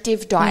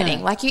restrictive dieting.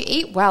 No. Like you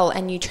eat well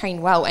and you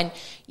train well and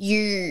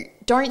you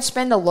don't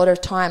spend a lot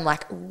of time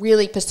like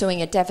really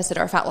pursuing a deficit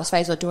or a fat loss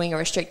phase or doing a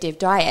restrictive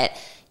diet.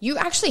 You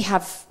actually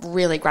have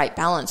really great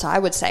balance, I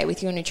would say,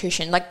 with your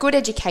nutrition, like good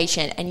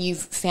education, and you've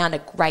found a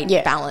great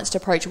balanced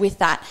approach with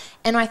that.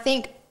 And I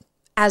think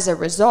as a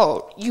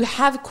result, you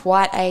have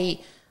quite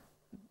a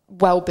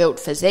well-built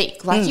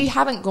physique. Like you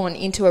haven't gone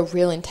into a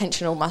real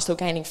intentional muscle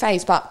gaining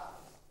phase, but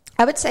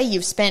I would say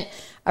you've spent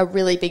a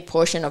really big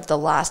portion of the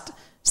last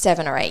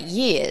 7 or 8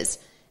 years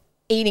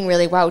eating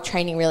really well,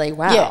 training really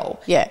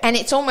well. Yeah. And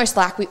it's almost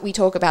like we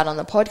talk about on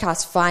the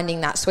podcast,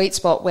 finding that sweet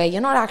spot where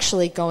you're not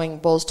actually going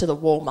balls to the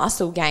wall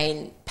muscle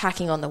gain,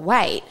 packing on the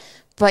weight,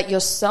 but you're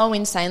so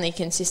insanely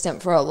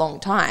consistent for a long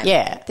time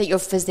that your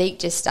physique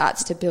just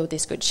starts to build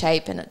this good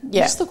shape and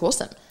you just look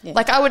awesome. Yeah.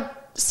 Like I would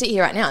sit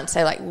here right now and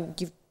say like,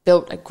 you've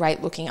built a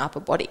great looking upper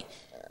body.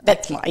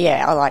 That's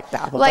I like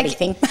the upper body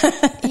thing.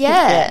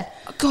 Yeah.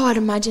 God,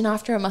 imagine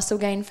after a muscle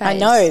gain phase. I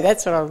know,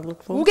 that's what I would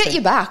look forward to. We'll get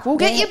you back. We'll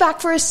get you back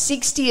for a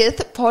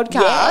 60th podcast.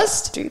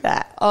 Yes, do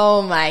that.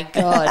 Oh, my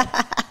God.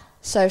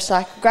 So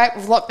great.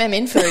 We've locked them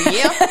in for a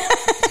year.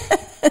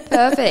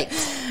 Perfect.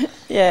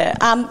 Yeah.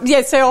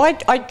 So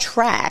I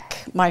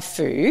track my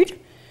food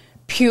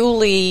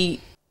purely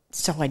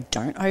so I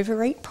don't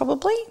overeat,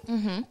 probably,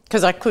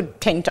 because I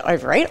could tend to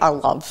overeat. I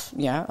love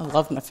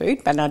my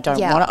food, but I don't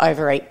want to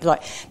overeat.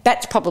 Like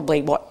that's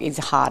probably what is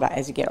harder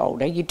as you get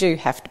older. You do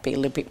have to be a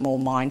little bit more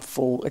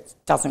mindful. It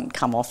doesn't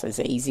come off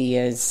as easy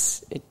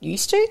as it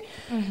used to,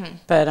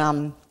 but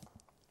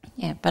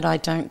but I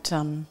don't.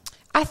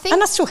 I think,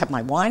 and I still have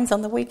my wines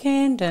on the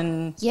weekend,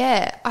 and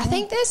I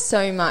think there's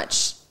so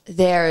much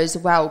there as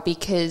well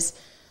because.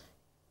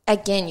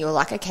 Again, you're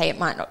like, okay, it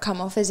might not come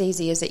off as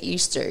easy as it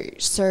used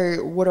to.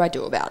 So what do I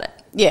do about it?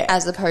 Yeah.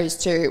 As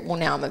opposed to, well,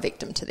 now I'm a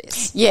victim to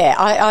this. Yeah,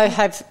 I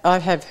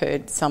have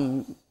heard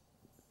some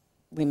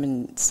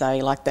women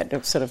say like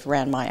that sort of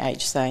around my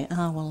age say,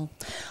 oh, well,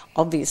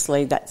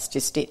 obviously that's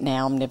just it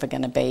now. I'm never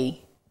going to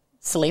be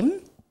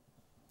slim.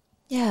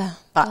 Yeah.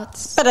 But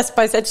I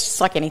suppose that's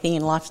just like anything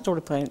in life, sort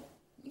of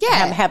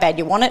how bad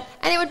you want it.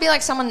 And it would be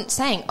like someone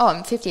saying, oh,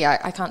 I'm 50,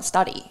 I can't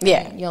study.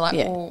 Yeah. And you're like,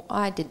 well,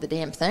 I did the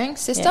damn thing,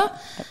 sister. Yeah,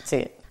 that's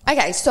it.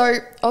 Okay, so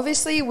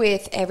obviously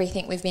with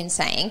everything we've been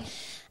saying,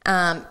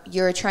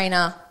 you're a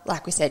trainer,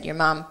 like we said, your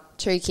mum,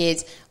 2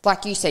 kids.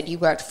 Like you said, you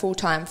worked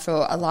full-time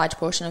for a large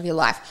portion of your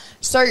life.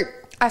 So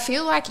I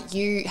feel like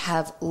you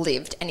have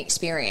lived and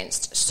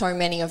experienced so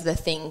many of the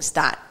things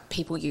that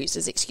people use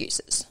as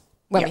excuses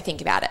when we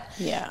think about it.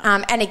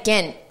 Yeah. And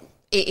again,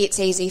 it's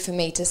easy for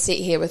me to sit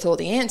here with all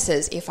the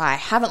answers if I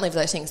haven't lived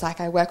those things.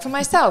 Like I work for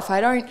myself. I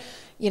don't,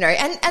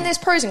 and there's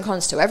pros and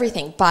cons to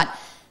everything. But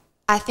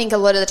I think a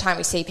lot of the time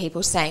we see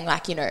people saying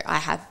like, I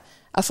have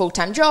a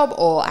full-time job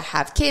or I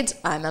have kids,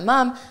 I'm a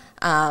mum,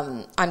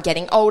 I'm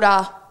getting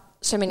older.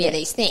 So many of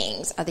these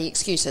things are the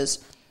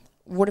excuses.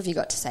 What have you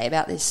got to say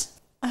about this?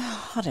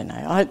 Oh, I don't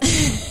know.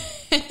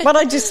 What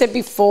I just said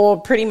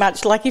before, pretty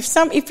much like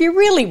if you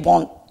really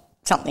want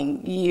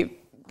something, you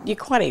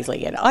quite easily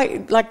get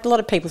it. Like a lot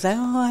of people say,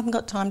 oh, I haven't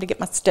got time to get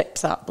my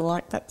steps up.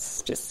 Like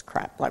that's just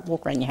crap. Like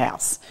walk around your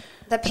house.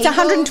 It's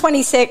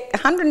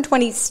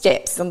 120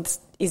 steps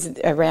is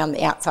around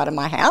the outside of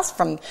my house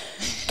from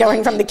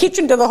going from the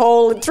kitchen to the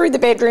hall and through the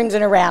bedrooms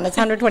and around. It's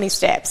 120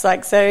 steps.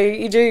 Like so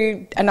you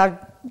do, and I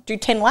do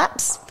 10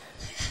 laps.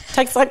 It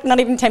takes like not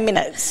even 10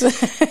 minutes.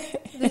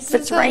 If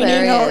it's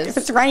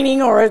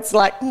raining or it's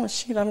like, oh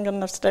shit, I'm going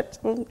to have steps.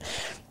 Well,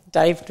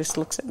 Dave just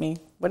looks at me.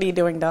 What are you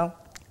doing, Dale?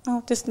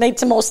 Oh, just need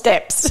some more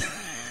steps.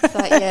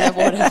 But yeah,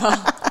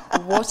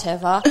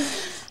 whatever.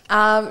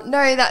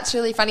 No, that's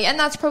really funny. And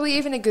that's probably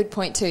even a good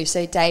point too.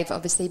 So Dave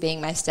obviously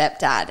being my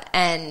stepdad,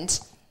 and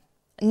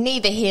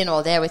neither here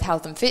nor there with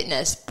health and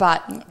fitness,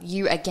 but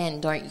you,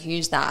 again, don't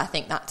use that. I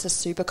think that's a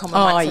super common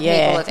one for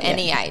people of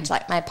any age.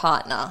 Like my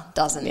partner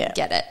doesn't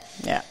get it.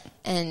 Yeah.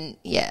 And,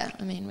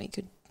 I mean, we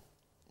could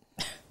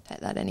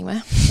take that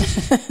anywhere.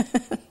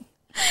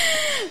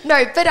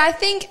 No, but I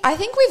think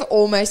we've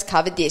almost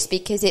covered this,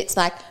 because it's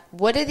like,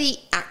 what are the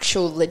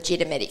actual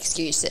legitimate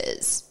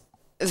excuses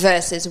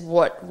versus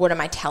what am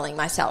I telling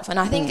myself? And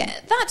I think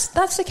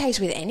that's the case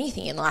with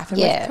anything in life.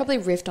 And we've probably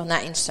riffed on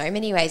that in so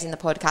many ways in the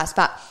podcast.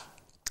 But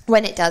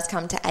when it does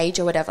come to age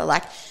or whatever,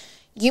 like,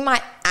 you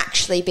might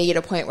actually be at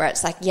a point where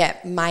it's like,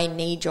 my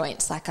knee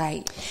joints, like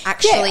I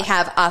actually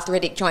have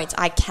arthritic joints.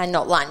 I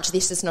cannot lunge.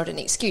 This is not an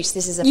excuse.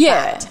 This is a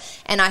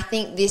fact. And I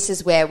think this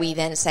is where we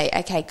then say,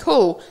 okay,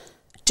 cool.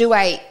 Do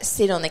I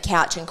sit on the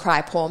couch and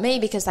cry, poor me,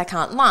 because I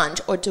can't lunge?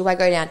 Or do I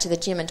go down to the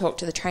gym and talk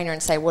to the trainer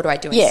and say, what do I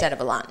do instead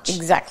of a lunge?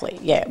 Exactly,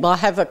 yeah. Well, I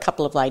have a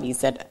couple of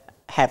ladies that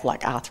have,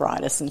 like,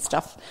 arthritis and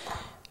stuff.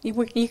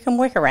 You can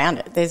work around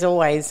it. There's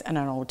always an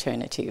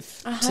alternative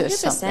 100%. To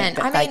something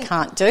that they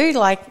can't do.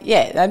 Like,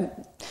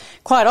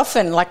 quite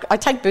often, like, I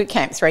take boot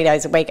camp 3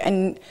 days a week,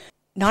 and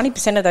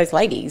 90% of those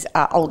ladies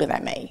are older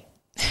than me.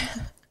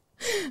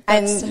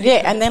 And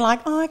and they're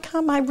like, I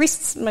can't, my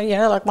wrists,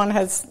 like one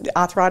has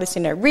arthritis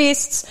in her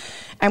wrists,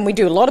 and we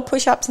do a lot of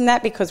push-ups in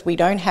that because we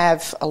don't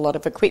have a lot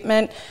of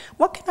equipment.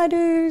 What can I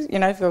do?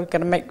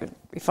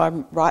 If I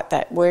write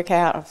that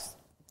workout, I've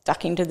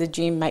duck into the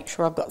gym, make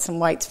sure I've got some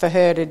weights for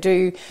her to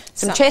do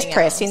some chest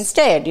press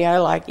instead,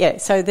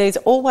 so there's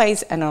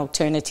always an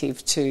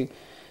alternative to,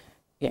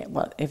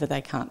 whatever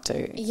they can't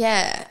do.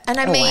 Yeah, and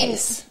I mean,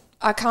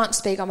 I can't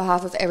speak on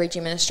behalf of every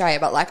gym in Australia,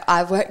 but, like,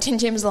 I've worked in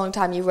gyms a long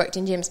time, you've worked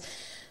in gyms.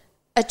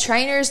 A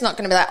trainer is not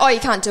going to be like, oh, you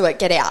can't do it,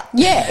 get out.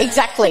 Yeah,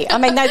 exactly. I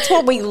mean, that's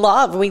what we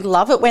love. We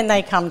love it when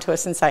they come to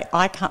us and say,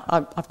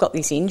 I've got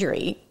this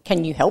injury,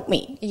 can you help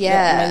me?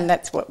 Yeah. I mean,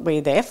 that's what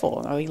we're there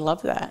for. We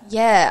love that.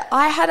 Yeah.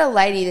 I had a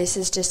lady, this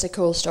is just a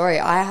cool story,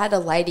 I had a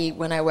lady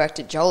when I worked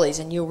at Jolie's,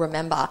 and you'll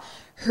remember,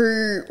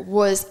 who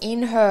was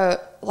in her,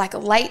 like,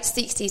 late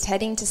 60s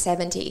heading to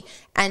 70,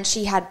 and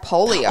she had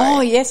polio.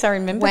 Oh, yes, I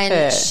remember when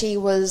her. she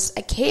was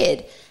a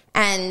kid.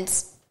 And,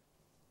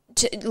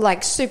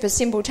 like, super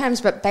simple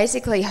terms, but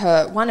basically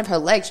one of her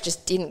legs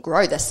just didn't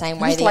grow the same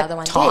way the other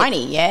one did.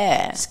 Tiny,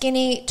 yeah.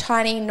 Skinny,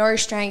 tiny, no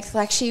strength.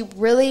 Like, she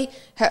really,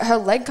 her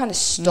leg kind of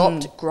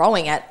stopped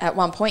growing at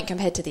one point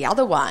compared to the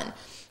other one.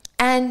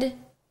 And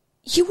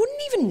you wouldn't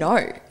even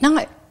know.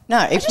 No.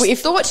 I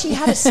just thought she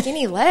had a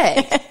skinny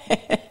leg.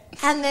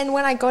 And then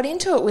when I got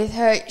into it with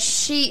her,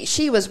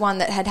 she was one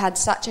that had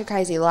such a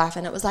crazy life,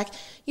 and it was like,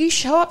 you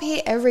show up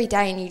here every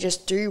day and you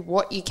just do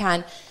what you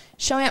can,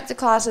 showing up to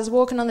classes,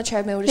 walking on the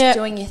treadmill, just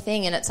doing your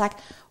thing. And it's like,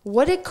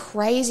 what a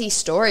crazy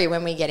story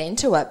when we get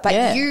into it. But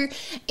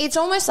it's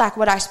almost like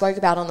what I spoke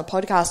about on the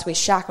podcast with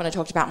Shaq when I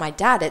talked about my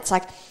dad. It's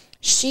like,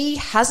 she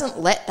hasn't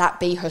let that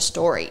be her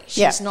story.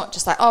 She's not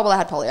just like, oh, well, I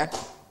had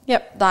polio.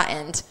 Yep. That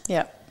end.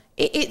 Yep.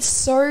 It's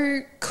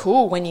so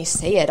cool when you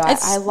see it.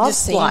 I love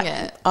seeing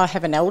it. I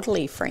have an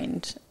elderly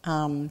friend.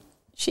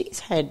 She's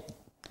had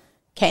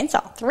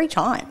cancer 3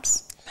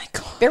 times. Oh my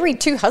God.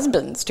 Buried 2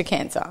 husbands to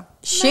cancer.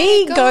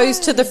 She goes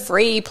to the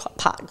free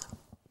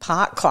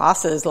park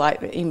classes,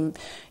 like in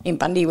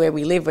Bundy where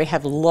we live. We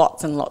have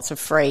lots and lots of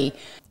free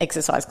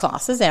exercise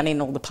classes out in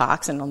all the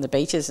parks and on the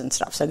beaches and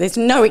stuff. So there's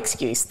no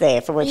excuse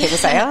there for when people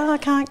say, oh, I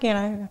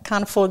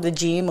can't afford the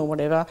gym or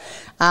whatever.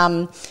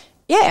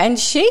 And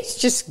she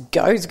just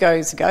goes,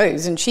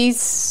 and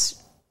she's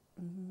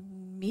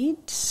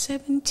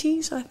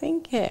mid-70s, I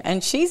think,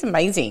 and she's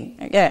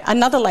amazing. Yeah,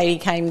 another lady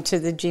came to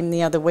the gym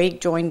the other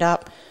week, joined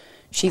up.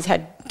 She's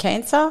had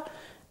cancer,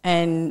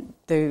 and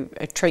the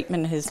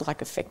treatment has,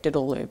 like, affected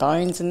all her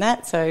bones and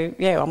that. So,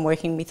 I'm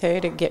working with her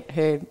to get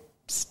her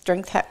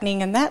strength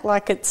happening and that.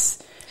 Like,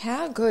 it's...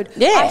 How good.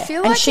 Yeah, I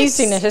feel like she's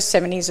in her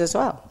 70s as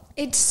well.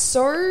 It's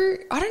so...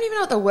 I don't even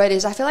know what the word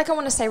is. I feel like I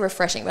want to say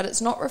refreshing, but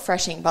it's not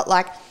refreshing, but,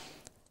 like...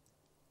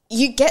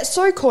 You get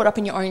so caught up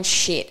in your own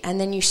shit, and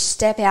then you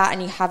step out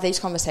and you have these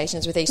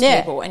conversations with these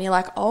people, and you're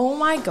like, oh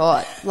my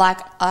God, like,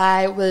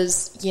 I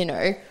was,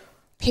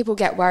 people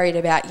get worried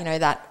about,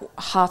 that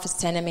 0.5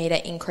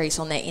 centimetre increase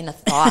on their inner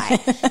thigh.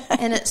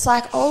 And it's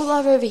like,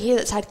 love over here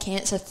that's had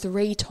cancer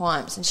 3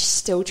 times and she's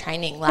still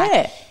training.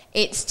 Like,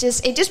 it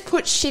just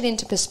puts shit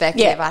into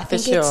perspective. Yeah, I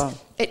think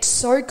it's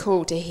so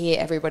cool to hear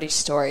everybody's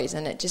stories,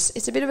 and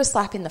it's a bit of a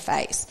slap in the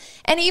face.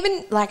 And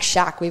even like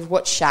Shaq, we've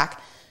watched Shaq,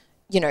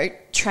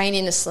 train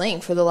in a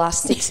sling for the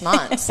last 6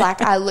 months.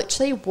 Like, I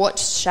literally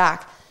watched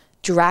Shaq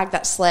drag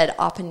that sled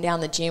up and down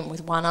the gym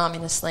with one arm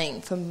in a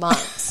sling for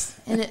months.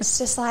 And it's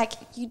just like,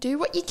 you do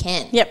what you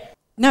can. Yep.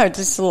 No,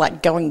 just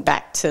like going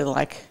back to,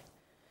 like,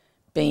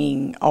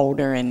 being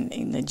older and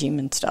in the gym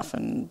and stuff,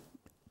 and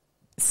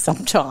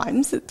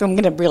sometimes I'm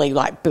going to really,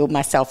 like, build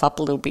myself up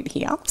a little bit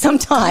here.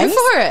 Sometimes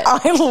Go for it.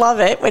 I love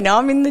it when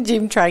I'm in the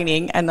gym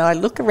training and I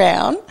look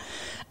around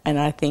and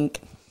I think,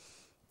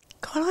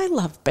 God, I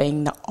love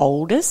being the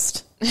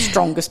oldest,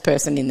 strongest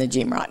person in the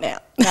gym right now.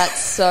 That's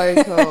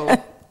so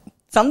cool.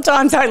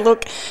 Sometimes I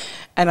look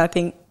and I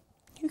think,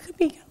 you could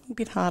be a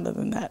bit harder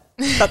than that.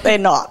 But they're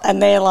not,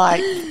 and they're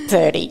like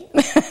 30.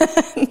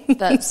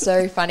 That's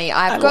so funny.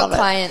 I've got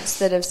clients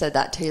that have said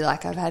that too.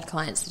 Like, I've had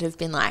clients that have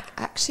been like,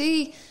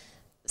 actually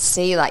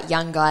see like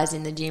young guys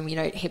in the gym, you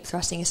know, hip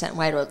thrusting a certain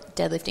weight or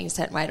deadlifting a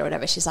certain weight or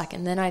whatever. She's like,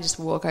 and then I just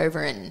walk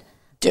over and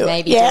do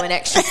an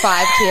extra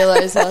 5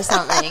 kilos or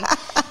something.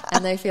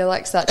 And they feel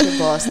like such a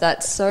boss.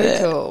 That's so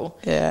cool.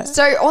 Yeah.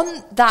 So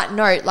on that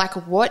note, like,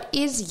 how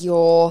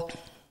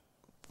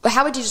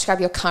would you describe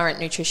your current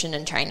nutrition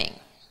and training?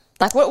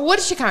 Like, what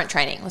is your current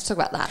training? Let's talk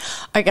about that.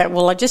 Okay,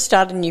 well, I just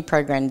started a new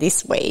program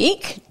this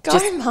week.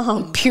 Go,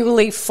 Mum.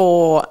 Purely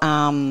for,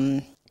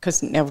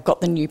 because now we've got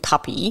the new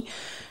puppy,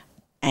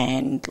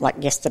 and like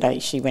yesterday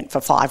she went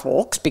for 5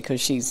 walks because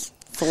she's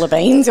full of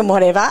beans and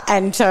whatever,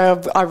 and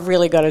so I've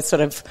really got to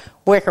sort of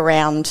work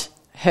around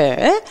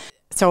her.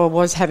 So I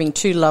was having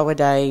 2 lower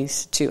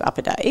days, 2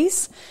 upper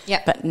days.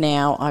 Yep. But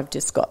now I've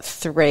just got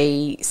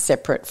 3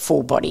 separate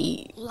full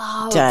body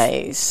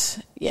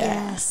days. Yeah.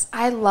 Yes.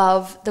 I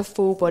love the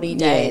full body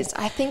days.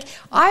 I think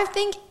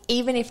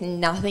even if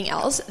nothing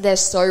else, they're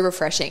so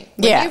refreshing.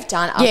 When you've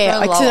done upper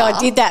and lower. I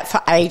did that for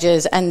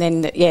ages, and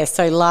then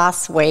so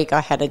last week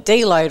I had a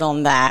deload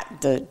on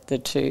that, the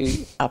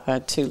 2 upper,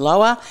 2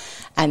 lower,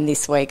 and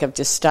this week I've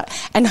just started.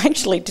 And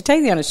actually, to tell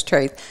you the honest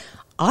truth,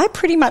 I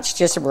pretty much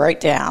just wrote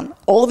down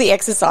all the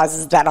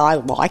exercises that I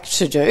like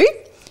to do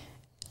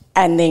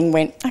and then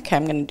went, okay,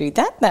 I'm going to do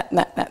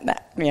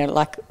that, you know,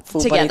 like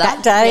full together. Body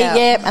that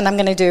day, and I'm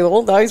going to do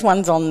all those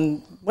ones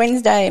on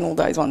Wednesday and all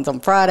those ones on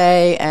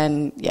Friday,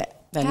 and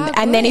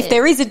and then if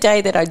there is a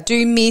day that I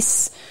do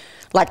miss,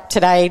 like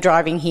today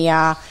driving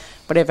here,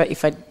 whatever,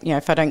 if I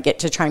don't get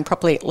to train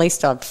properly, at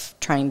least I've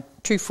trained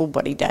 2 full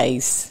body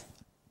days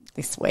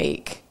this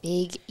week.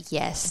 Big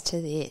yes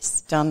to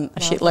this. Done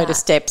a shitload of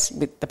steps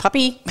with the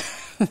puppy.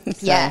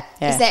 Yeah.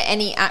 Is there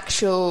any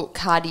actual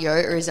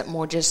cardio, or is it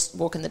more just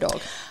walking the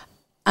dog?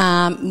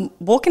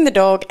 Walking the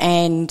dog,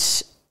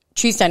 and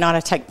Tuesday night I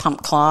take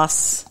pump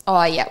class.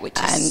 Oh, yeah,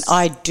 and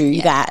I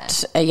do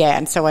that.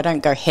 And so I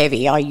don't go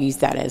heavy. I use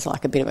that as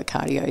like a bit of a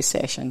cardio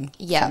session.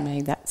 Yeah. For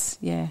me, that's,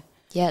 Yeah,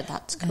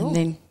 that's cool.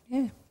 And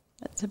then,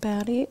 that's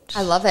about it.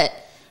 I love it.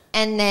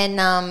 And then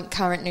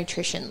current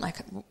nutrition, like,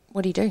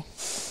 what do you do?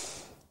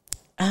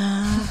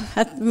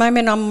 At the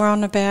moment, I'm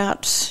on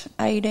about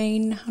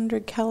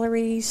 1,800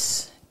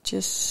 calories,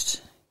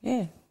 just,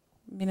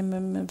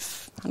 minimum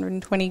of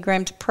 120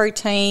 grams of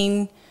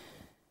protein,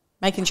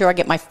 making sure I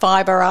get my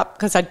fibre up,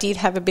 because I did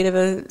have a bit of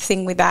a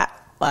thing with that,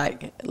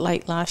 like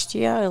late last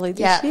year, early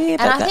this year,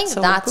 but and I think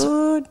that's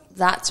good.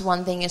 That's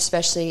one thing,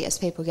 especially as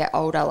people get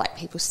older, like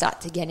people start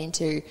to get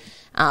into,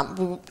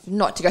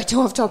 not to go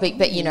too off topic,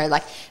 but, you know,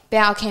 like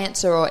bowel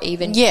cancer, or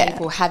even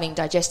people having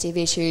digestive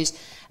issues.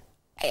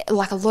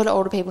 Like, a lot of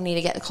older people need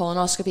to get the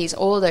colonoscopies,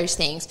 all of those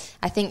things.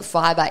 I think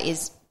fibre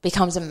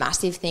becomes a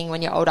massive thing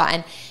when you're older.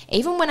 And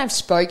even when I've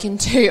spoken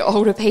to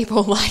older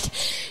people, like,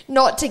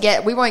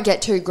 we won't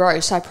get too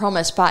gross, I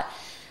promise, but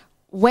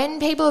when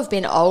people have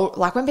been old,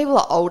 like when people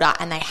are older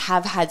and they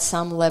have had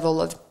some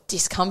level of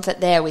discomfort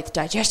there with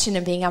digestion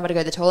and being able to go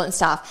to the toilet and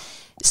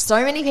stuff,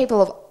 so many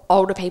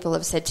older people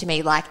have said to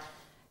me, like,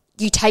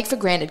 you take for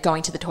granted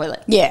going to the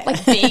toilet. Yeah.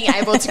 Like being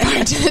able to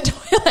go to the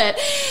toilet.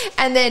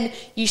 And then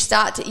you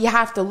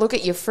have to look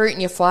at your fruit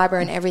and your fibre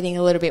and everything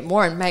a little bit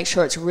more and make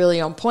sure it's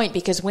really on point,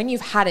 because when you've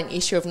had an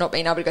issue of not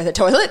being able to go to the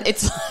toilet,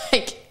 it's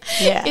like,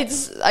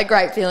 it's a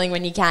great feeling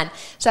when you can.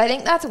 So I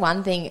think that's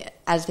one thing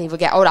as people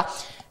get older.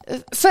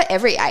 For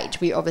every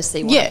age, we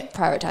obviously want to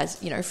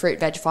prioritise, you know,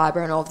 fruit, veg,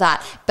 fibre and all of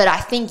that. But I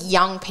think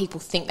young people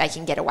think they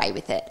can get away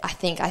with it. I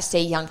think I see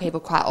young people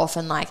quite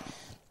often, like,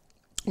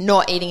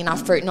 not eating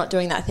enough fruit, not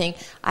doing that thing.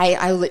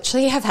 I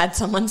literally have had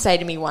someone say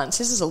to me once,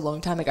 this is a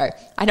long time ago,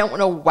 I don't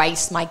want to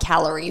waste my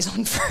calories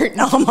on fruit.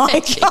 Oh,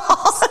 my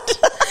God.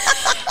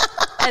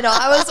 And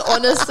I was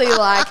honestly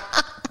like,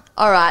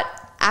 all right,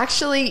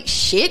 actually,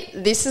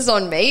 this is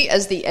on me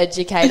as the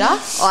educator.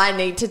 I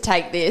need to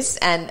take this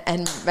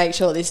and make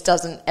sure this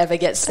doesn't ever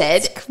get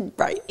said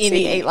in the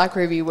Eat Like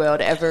Ruby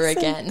world ever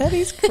again. That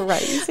is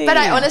crazy. But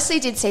I honestly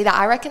did see that.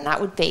 I reckon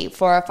that would be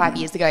 4 or 5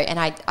 years ago, and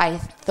I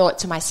thought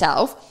to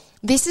myself,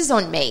 this is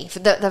on me. For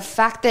the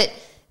fact that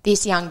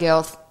this young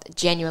girl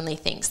genuinely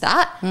thinks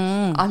that,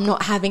 I'm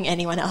not having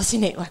anyone else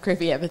in Eat Like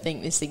Ruby ever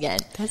think this again.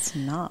 That's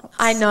nuts.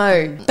 I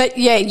know. But,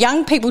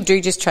 young people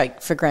do just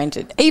take for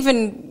granted.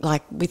 Even,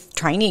 like, with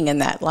training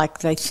and that, like,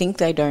 they think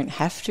they don't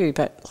have to.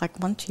 But, like,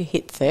 once you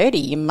hit 30,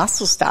 your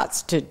muscle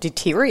starts to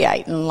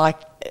deteriorate. And, like,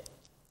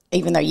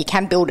 even though you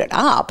can build it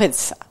up,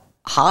 it's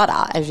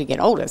harder as you get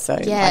older. So,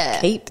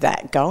 like, keep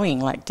that going.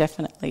 Like,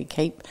 definitely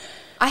keep.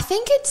 I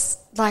think it's,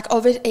 like,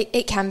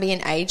 it can be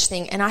an age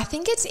thing. And I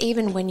think it's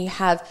even when you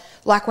have,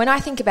 like, when I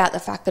think about the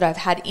fact that I've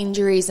had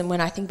injuries and when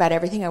I think about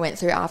everything I went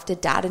through after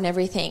Dad and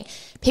everything,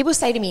 people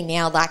say to me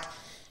now, like,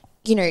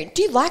 you know,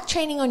 do you like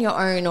training on your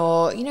own,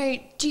 or, you know,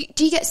 do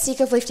you get sick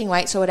of lifting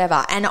weights or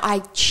whatever? And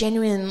I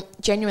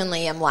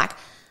genuinely am like,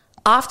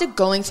 after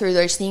going through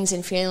those things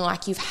and feeling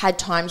like you've had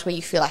times where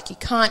you feel like you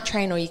can't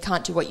train or you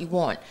can't do what you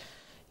want,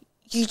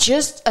 you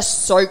just are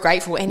so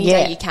grateful any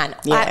day you can.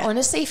 Yeah. I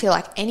honestly feel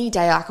like any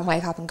day I can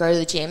wake up and go to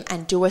the gym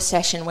and do a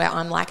session where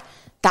I'm like,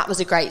 that was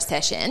a great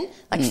session,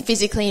 like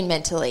physically and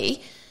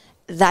mentally.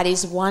 That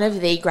is one of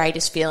the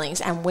greatest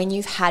feelings. And when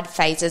you've had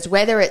phases,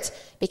 whether it's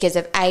because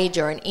of age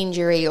or an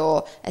injury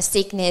or a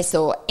sickness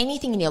or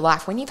anything in your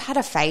life, when you've had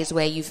a phase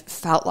where you've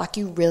felt like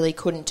you really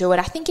couldn't do it,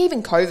 I think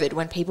even COVID,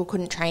 when people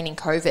couldn't train in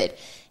COVID,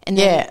 and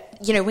then,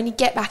 you know, when you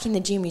get back in the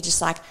gym, you're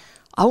just like,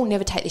 I will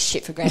never take this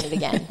shit for granted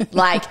again.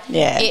 Like,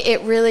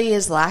 it really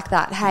is like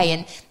that. Hey,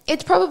 and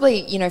it's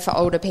probably, you know, for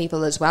older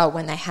people as well,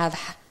 when they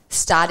have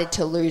started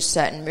to lose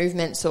certain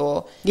movements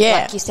or,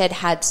 like you said,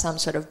 had some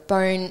sort of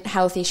bone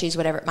health issues,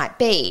 whatever it might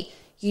be,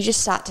 you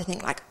just start to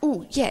think like,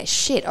 oh, yeah,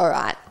 shit, all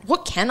right,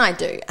 what can I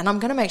do? And I'm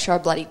going to make sure I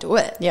bloody do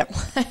it. Yep.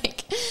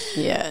 Like,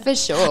 for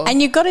sure. And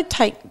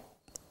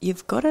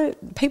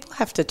people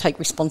have to take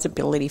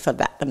responsibility for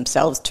that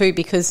themselves too,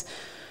 because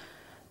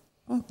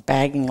I'm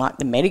bagging like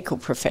the medical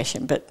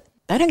profession, but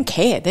they don't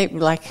care. They're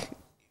like,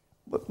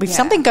 if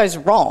something goes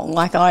wrong,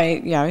 like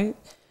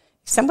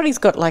somebody's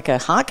got like a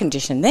heart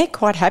condition, they're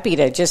quite happy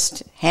to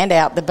just hand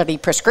out the bloody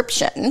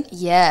prescription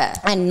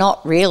and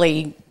not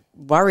really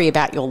worry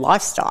about your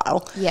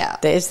lifestyle. Yeah.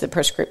 There's the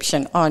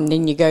prescription. Oh, and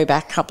then you go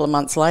back a couple of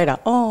months later,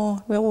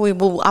 oh, well, we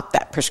will up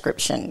that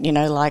prescription, you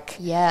know, like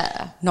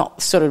not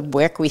sort of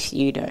work with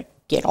you to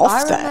get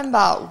off that. I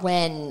remember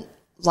when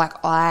like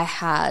I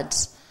had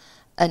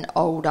an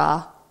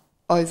older,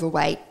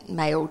 overweight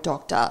male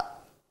doctor.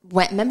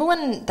 Remember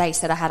when they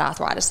said I had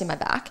arthritis in my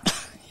back?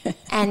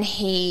 And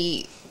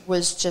he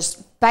was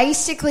just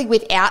basically,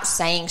 without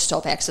saying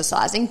stop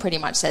exercising, pretty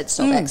much said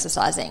stop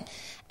exercising.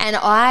 And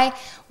I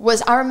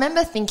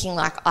remember thinking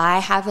like, I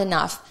have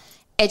enough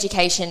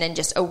education and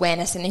just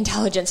awareness and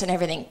intelligence and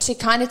everything to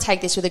kind of take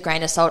this with a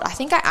grain of salt. I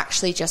think I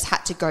actually just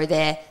had to go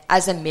there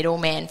as a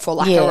middleman for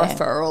like a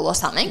referral or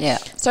something. Yeah.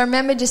 So I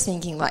remember just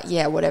thinking like,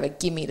 yeah, whatever,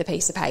 give me the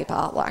piece of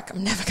paper. Like,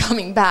 I'm never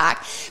coming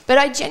back. But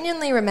I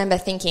genuinely remember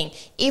thinking,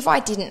 if I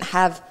didn't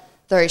have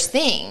those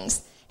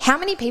things, how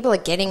many people are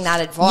getting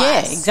that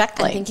advice? Yeah,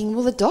 exactly. And thinking,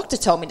 well, the doctor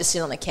told me to sit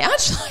on the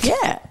couch. Like,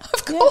 yeah.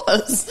 Of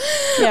course.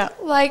 Yeah.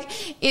 Like,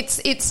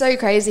 it's so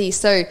crazy.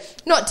 So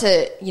not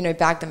to, you know,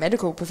 bag the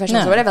medical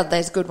professionals or whatever,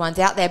 there's good ones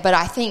out there. But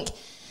I think,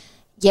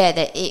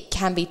 that it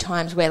can be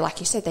times where, like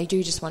you said, they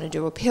do just want to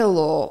do a pill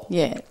or...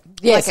 Yeah.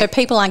 Yeah, like so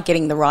people aren't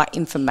getting the right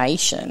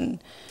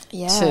information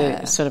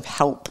to sort of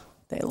help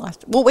their life.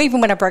 Well, even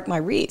when I broke my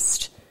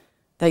wrist,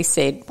 they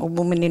said a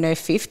woman in her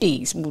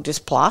 50s will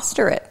just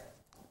plaster it.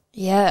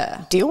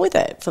 Yeah. Deal with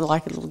it for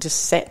like it'll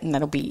just set and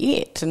that'll be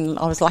it. And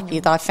I was lucky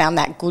that I found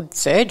that good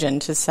surgeon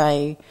to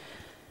say,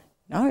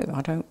 no,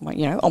 I don't,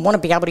 you know, I want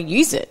to be able to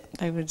use it.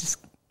 They were just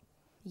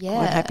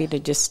quite happy to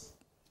just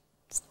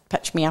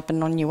patch me up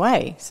and on your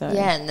way. So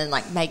and then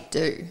like make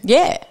do.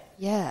 Yeah.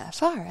 Yeah,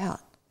 far out.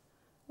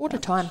 What a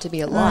time to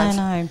be alive.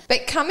 I know.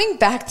 But coming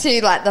back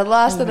to like the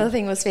last little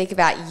thing we'll speak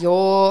about,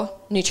 your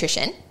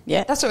nutrition.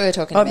 Yeah. That's what we were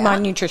talking about. My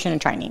nutrition and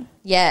training.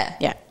 Yeah.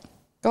 Yeah.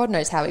 God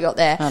knows how we got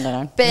there. I don't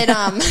know. But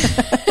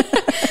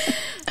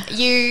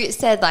you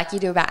said like you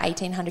do about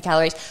 1,800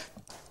 calories.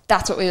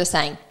 That's what we were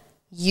saying.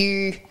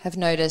 You have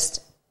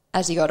noticed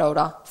as you got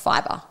older,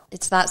 fibre.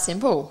 It's that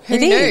simple. Who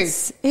knew?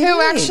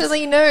 Who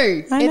actually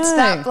knew? It's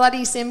that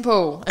bloody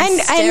simple. I'm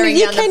staring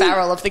down the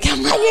barrel of the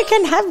camera. And you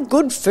can have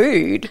good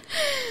food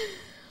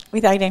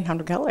with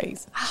 1,800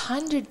 calories.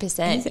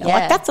 100%. Yeah.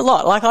 Like that's a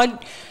lot.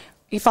 Like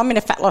if I'm in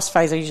a fat loss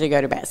phase, I usually go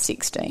to about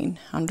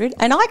 1,600,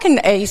 and I can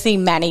easily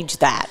manage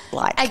that.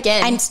 Like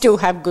again, and still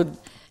have good,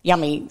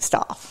 yummy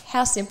stuff.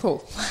 How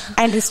simple.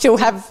 And to still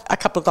have a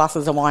couple of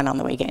glasses of wine on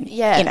the weekend.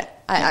 Yeah, in it.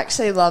 I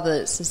actually love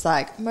that. It's just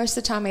like most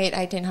of the time I eat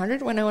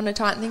 1,800. When I want to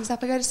tighten things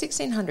up, I go to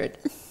 1,600.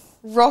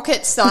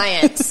 Rocket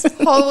science.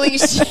 Holy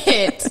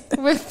shit.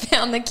 We've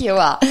found the cure.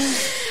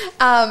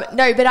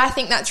 No, but I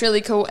think that's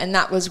really cool, and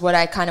that was what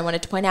I kind of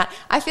wanted to point out.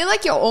 I feel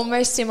like you're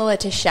almost similar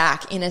to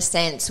Shaq in a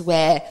sense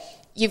where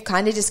you've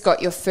kind of just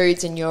got your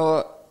foods and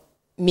your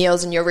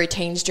meals and your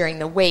routines during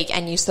the week,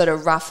 and you sort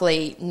of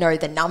roughly know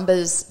the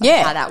numbers of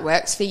how that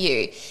works for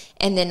you.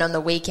 And then on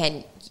the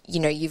weekend, you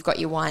know, you've got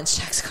your wines,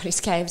 Shaq's got his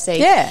KFC.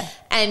 Yeah.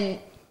 And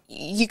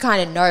you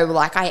kind of know,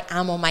 like, I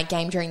am on my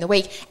game during the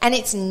week. And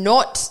it's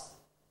not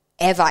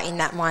ever in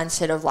that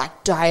mindset of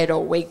like diet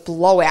all week,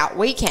 blowout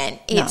weekend.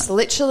 It's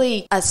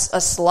literally a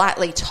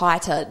slightly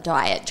tighter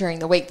diet during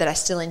the week that I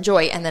still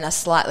enjoy, and then a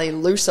slightly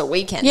looser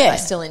weekend that I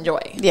still enjoy.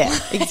 Yeah,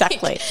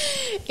 exactly.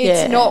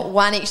 It's not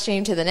one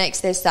extreme to the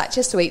next. There's such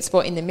a sweet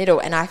spot in the middle,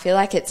 and I feel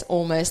like it's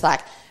almost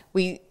like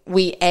we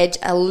edge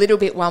a little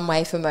bit one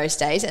way for most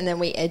days, and then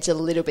we edge a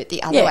little bit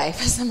the other way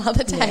for some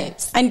other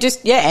days. And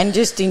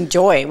just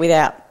enjoy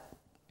without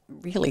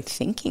really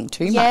thinking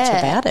too much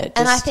about it.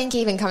 And I think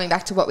even coming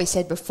back to what we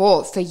said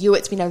before, for you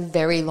it's been a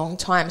very long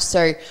time.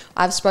 So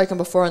I've spoken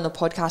before on the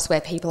podcast where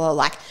people are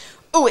like,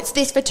 oh, it's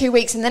this for 2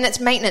 weeks and then it's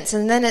maintenance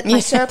and then it's my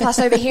surplus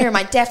over here and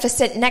my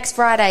deficit next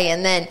Friday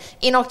and then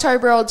in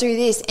October I'll do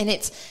this. And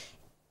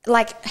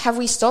like, have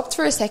we stopped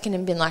for a second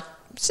and been like,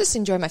 let's just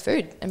enjoy my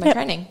food and my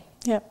training?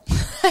 Yeah.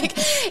 Like,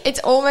 it's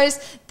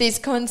almost this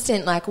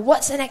constant, like,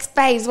 what's the next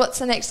phase? What's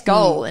the next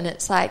goal? And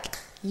it's like,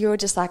 you're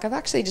just like, I've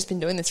actually just been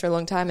doing this for a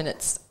long time and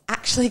it's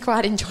actually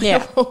quite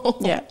enjoyable.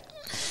 Yeah.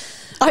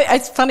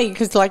 It's funny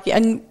because, like,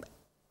 and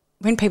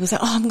when people say,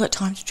 oh, I haven't got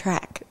time to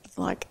track,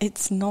 like,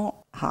 it's not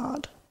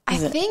hard. I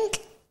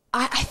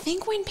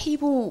think when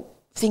people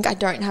think I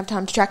don't have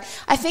time to track,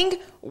 I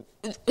think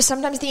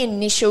sometimes the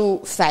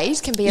initial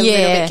phase can be a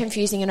little bit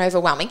confusing and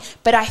overwhelming,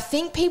 but I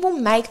think people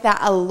make that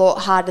a lot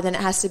harder than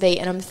it has to be.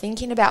 And I'm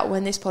thinking about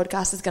when this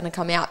podcast is going to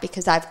come out,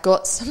 because I've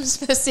got some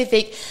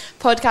specific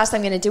podcasts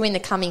I'm going to do in the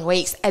coming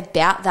weeks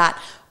about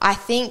that. I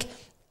think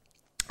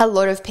a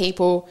lot of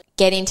people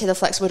get into the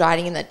flexible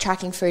dieting and the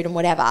tracking food and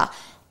whatever,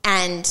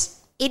 and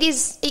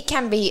it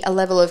can be a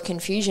level of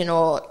confusion,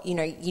 or, you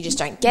know, you just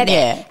don't get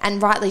it,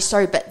 and rightly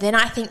so. But then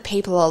I think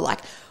people are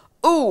like,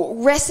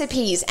 oh,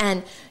 recipes,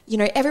 and, you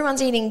know,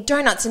 everyone's eating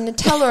donuts and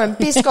Nutella and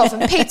Biscoff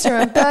and pizza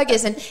and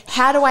burgers, and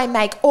how do I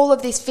make all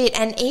of this fit?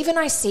 And even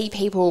I see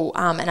people,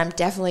 and I'm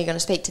definitely going to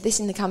speak to this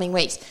in the coming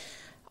weeks,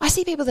 I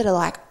see people that are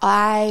like,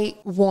 I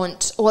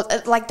want, or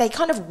like they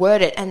kind of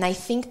word it and they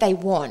think they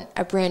want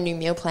a brand new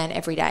meal plan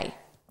every day.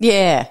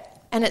 Yeah.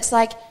 And it's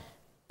like,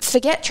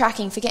 forget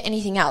tracking, forget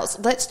anything else.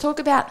 Let's talk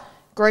about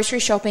grocery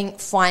shopping,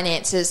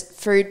 finances,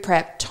 food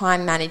prep,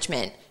 time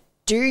management.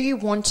 Do you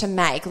want to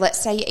make, let's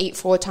say you eat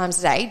 4 times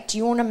a day, do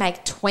you want to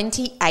make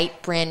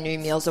 28 brand new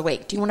meals a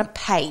week? Do you want to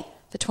pay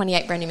for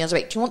 28 brand new meals a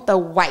week? Do you want the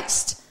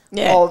waste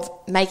of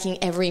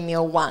making every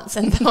meal once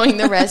and throwing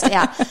the rest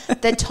out?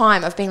 The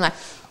time of being like,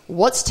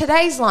 what's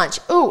today's lunch?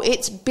 Oh,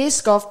 it's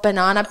Biscoff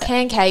banana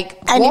pancake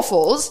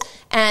waffles.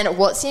 And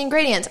what's the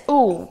ingredients?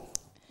 Oh,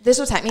 this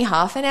will take me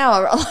half an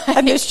hour.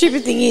 And the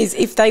stupid thing is,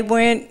 if they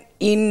weren't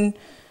in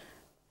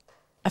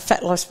a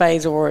fat loss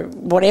phase or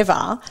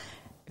whatever,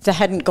 if they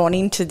hadn't gone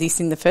into this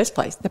in the first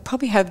place, they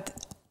probably have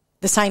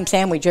the same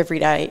sandwich every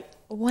day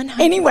 100%.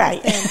 Anyway.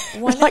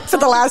 100%. Like for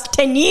the last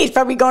 10 years,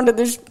 probably gone to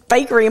this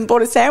bakery and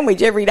bought a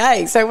sandwich every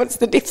day. So what's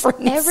the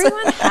difference?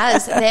 Everyone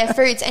has their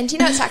foods. And, you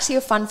know, it's actually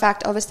a fun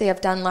fact. Obviously,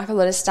 I've done like a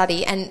lot of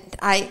study and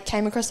I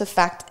came across a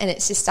fact and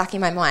it's just stuck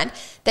in my mind.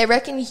 They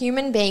reckon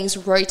human beings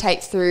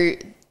rotate through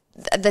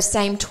the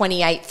same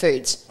 28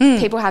 foods.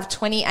 People have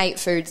 28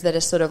 foods that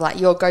are sort of like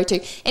your go-to.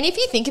 And if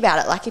you think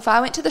about it, like if I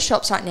went to the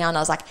shops right now and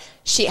I was like,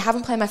 shit, I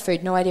haven't planned my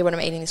food, no idea what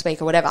I'm eating this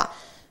week or whatever,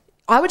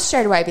 I would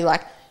straight away be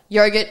like,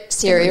 yogurt,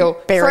 cereal,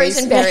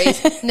 frozen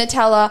berries,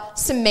 Nutella,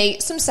 some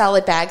meat, some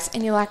salad bags,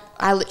 and you're like,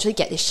 I literally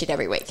get this shit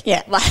every week.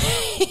 Yeah. Like,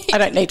 I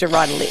don't need to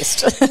write a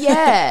list.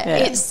 Yeah,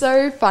 it's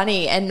so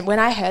funny. And when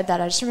I heard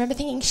that, I just remember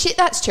thinking, shit,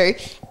 that's true.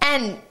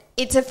 And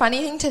it's a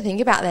funny thing to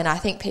think about then. I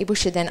think people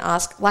should then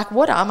ask, like,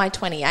 what are my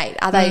 28?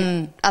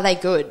 Are they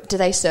good? Do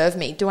they serve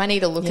me? Do I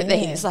need to look at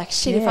these? Like,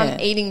 shit, if I'm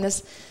eating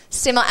this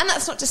similar, and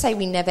that's not to say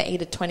we never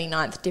eat a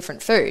 29th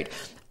different food,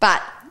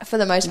 but for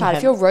the most part,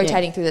 if you're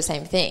rotating through the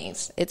same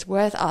things, it's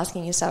worth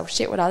asking yourself,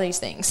 shit, what are these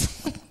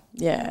things?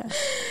 Yeah.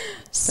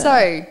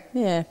 So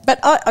yeah, but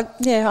I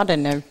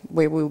don't know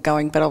where we were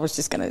going, but I was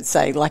just going to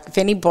say, like, if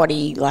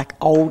anybody like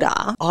older,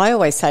 I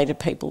always say to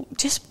people,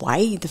 just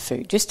weigh the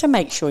food just to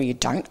make sure you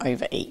don't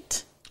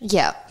overeat.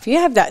 Yeah. If you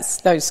have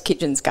those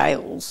kitchen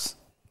scales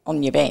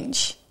on your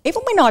bench,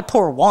 even when I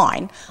pour a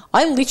wine,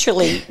 I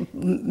literally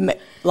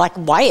like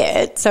weigh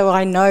it so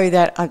I know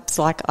that it's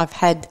like I've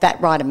had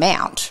that right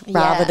amount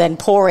rather than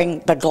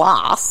pouring the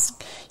glass.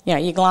 You know,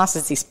 your glass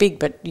is this big,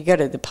 but you go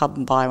to the pub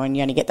and buy one,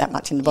 you only get that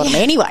much in the bottom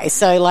anyway.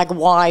 So, like,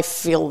 why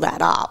fill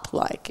that up?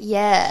 Like,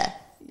 yeah.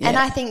 And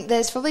I think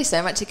there's probably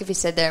so much that could be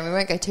said there, and we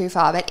won't go too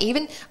far. But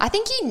even, I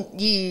think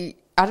you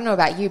I don't know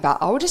about you, but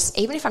I'll just,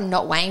 even if I'm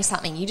not weighing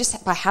something, you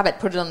just, by habit,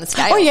 put it on the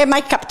scale. Oh, yeah,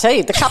 make a cup of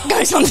tea. The cup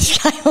goes on the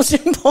scales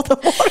and pour the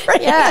water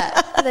in.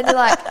 Yeah. And then you're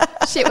like,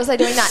 shit, was I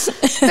doing that?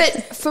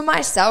 But for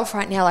myself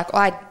right now, like,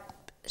 I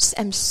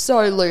am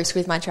so loose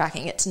with my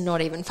tracking. It's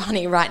not even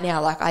funny right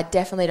now. Like, I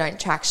definitely don't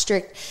track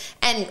strict.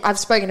 And I've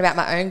spoken about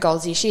my own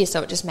goals this year,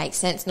 so it just makes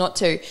sense not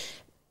to.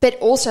 But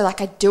also,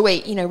 like, I do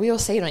eat, you know, we all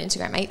see it on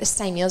Instagram, I eat the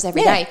same meals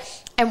every day.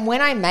 And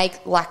when I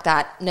make, like,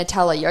 that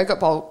Nutella yogurt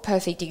bowl,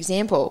 perfect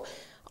example,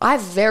 I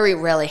very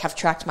rarely have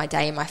tracked my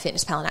day in my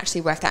fitness pal and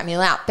actually worked that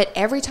meal out. But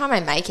every time I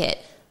make it,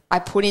 I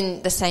put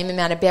in the same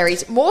amount of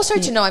berries, more so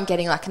to know I'm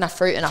getting, like, enough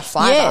fruit, enough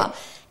fibre. Yeah.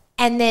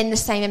 And then the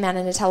same amount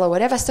of Nutella,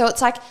 whatever. So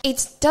it's like,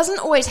 it doesn't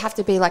always have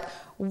to be like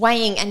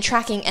weighing and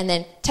tracking and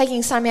then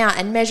taking some out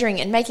and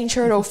measuring and making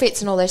sure it all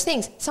fits and all those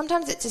things.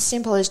 Sometimes it's as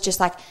simple as just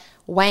like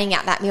weighing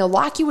out that meal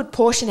like you would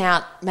portion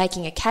out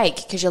making a cake,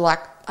 because you're like,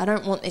 I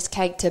don't want this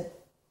cake to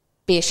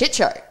be a shit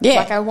show. Yeah.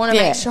 Like, I want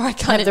to make sure I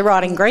kind of the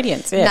right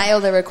ingredients. Yeah.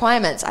 Nail the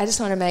requirements. I just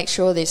want to make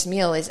sure this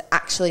meal is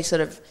actually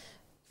sort of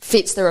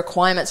fits the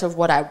requirements of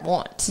what I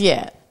want.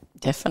 Yeah.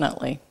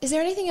 Definitely. Is there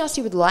anything else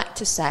you would like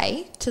to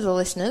say to the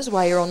listeners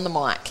while you're on the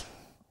mic?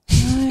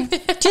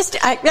 Just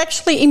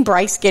actually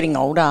embrace getting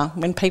older.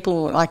 When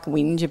people like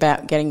whinge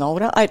about getting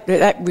older,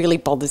 that really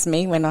bothers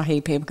me when I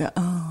hear people go,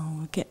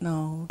 "Oh, I'm getting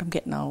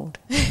old."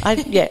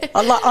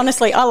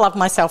 Honestly, I love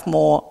myself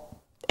more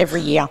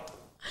every year.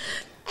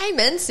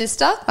 Amen,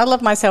 sister. I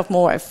love myself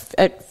more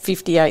at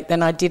 58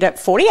 than I did at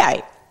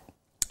 48.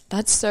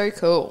 That's so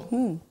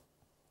cool.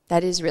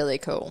 That is really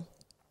cool.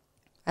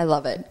 I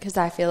love it because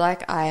I feel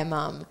like I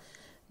am,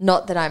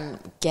 not that I'm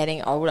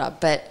getting older,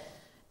 but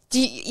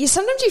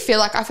sometimes you feel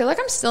like, I feel like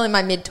I'm still in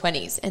my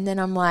mid-20s and then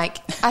I'm like,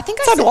 I think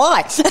So do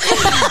I.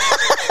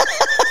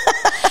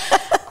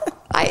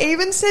 I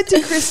even said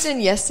to Kristen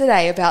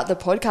yesterday about the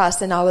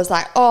podcast and I was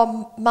like,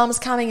 oh, Mum's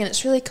coming and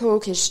it's really cool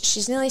because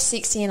she's nearly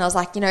 60 and I was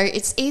like, you know,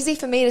 it's easy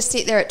for me to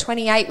sit there at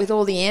 28 with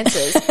all the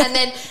answers. And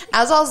then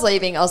as I was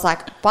leaving, I was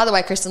like, by the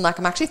way, Kristen, like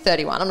I'm actually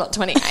 31, I'm not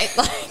 28.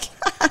 Like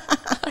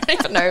I don't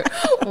even know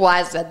why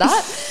I said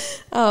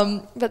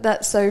that. But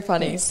that's so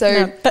funny. So,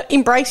 no, but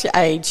embrace your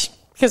age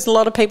because a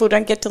lot of people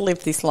don't get to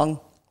live this long.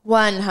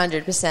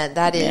 100%.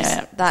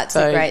 That's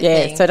a great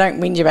thing. So don't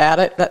whinge about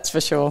it, that's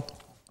for sure.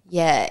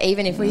 Yeah,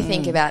 even if we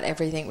think about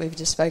everything we've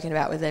just spoken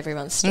about with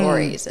everyone's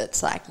stories,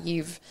 it's like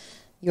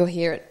you're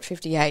here at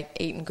 58,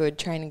 eating good,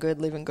 training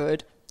good, living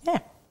good. Yeah.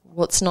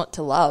 What's not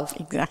to love?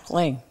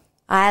 Exactly.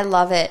 I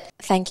love it.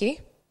 Thank you.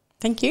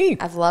 Thank you.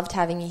 I've loved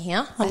having you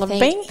here. I love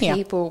being here.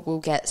 People will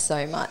get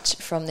so much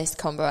from this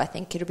combo. I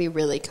think it'll be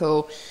really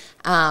cool.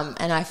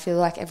 And I feel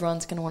like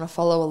everyone's going to want to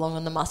follow along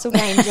on the muscle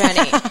gain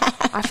journey.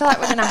 I feel like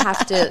we're going to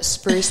have to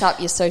spruce up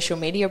your social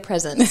media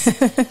presence.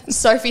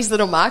 Sophie's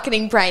little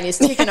marketing brain is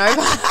ticking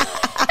over.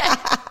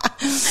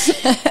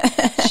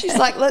 She's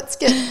like, let's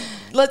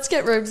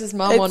get Rubes'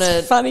 mum on a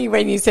It's funny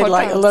when you said podcast.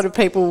 like a lot of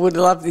people would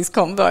love this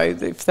combo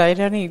if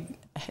they'd only...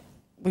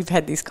 We've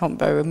had this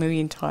combo a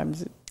million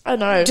times. I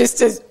know. Just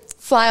to...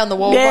 Fly on the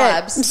wall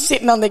vibes.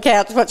 Sitting on the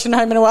couch watching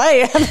Home and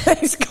Away.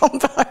 This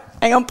combo.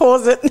 Hang on,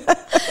 pause it.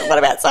 What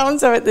about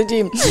so-and-so at the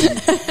gym?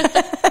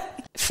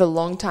 For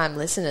long-time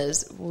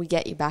listeners, we'll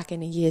get you back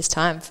in a year's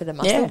time for the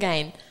muscle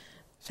gain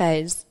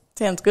phase.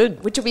 Sounds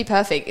good. Which will be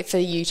perfect for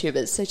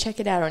YouTubers. So check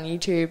it out on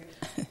YouTube.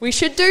 We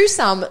should do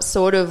some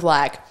sort of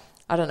like,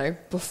 I don't know,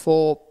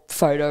 before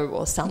photo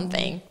or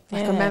something.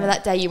 Like remember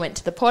that day you went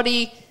to the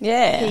potty?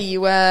 Yeah. Here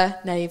you were.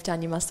 Now you've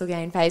done your muscle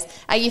gain phase.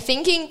 Are you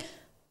thinking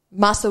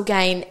muscle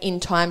gain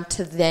in time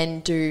to then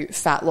do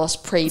fat loss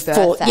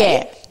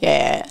pre-birthday?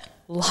 Yeah.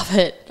 Love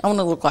it. I want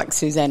to look like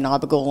Suzanne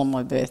Ibergall on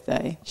my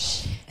birthday.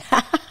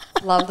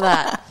 Love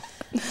that.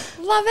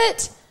 Love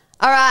it.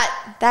 All right.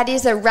 That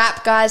is a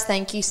wrap, guys.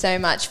 Thank you so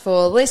much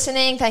for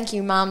listening. Thank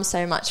you, Mum,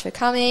 so much for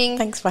coming.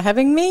 Thanks for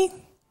having me.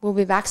 We'll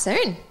be back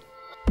soon.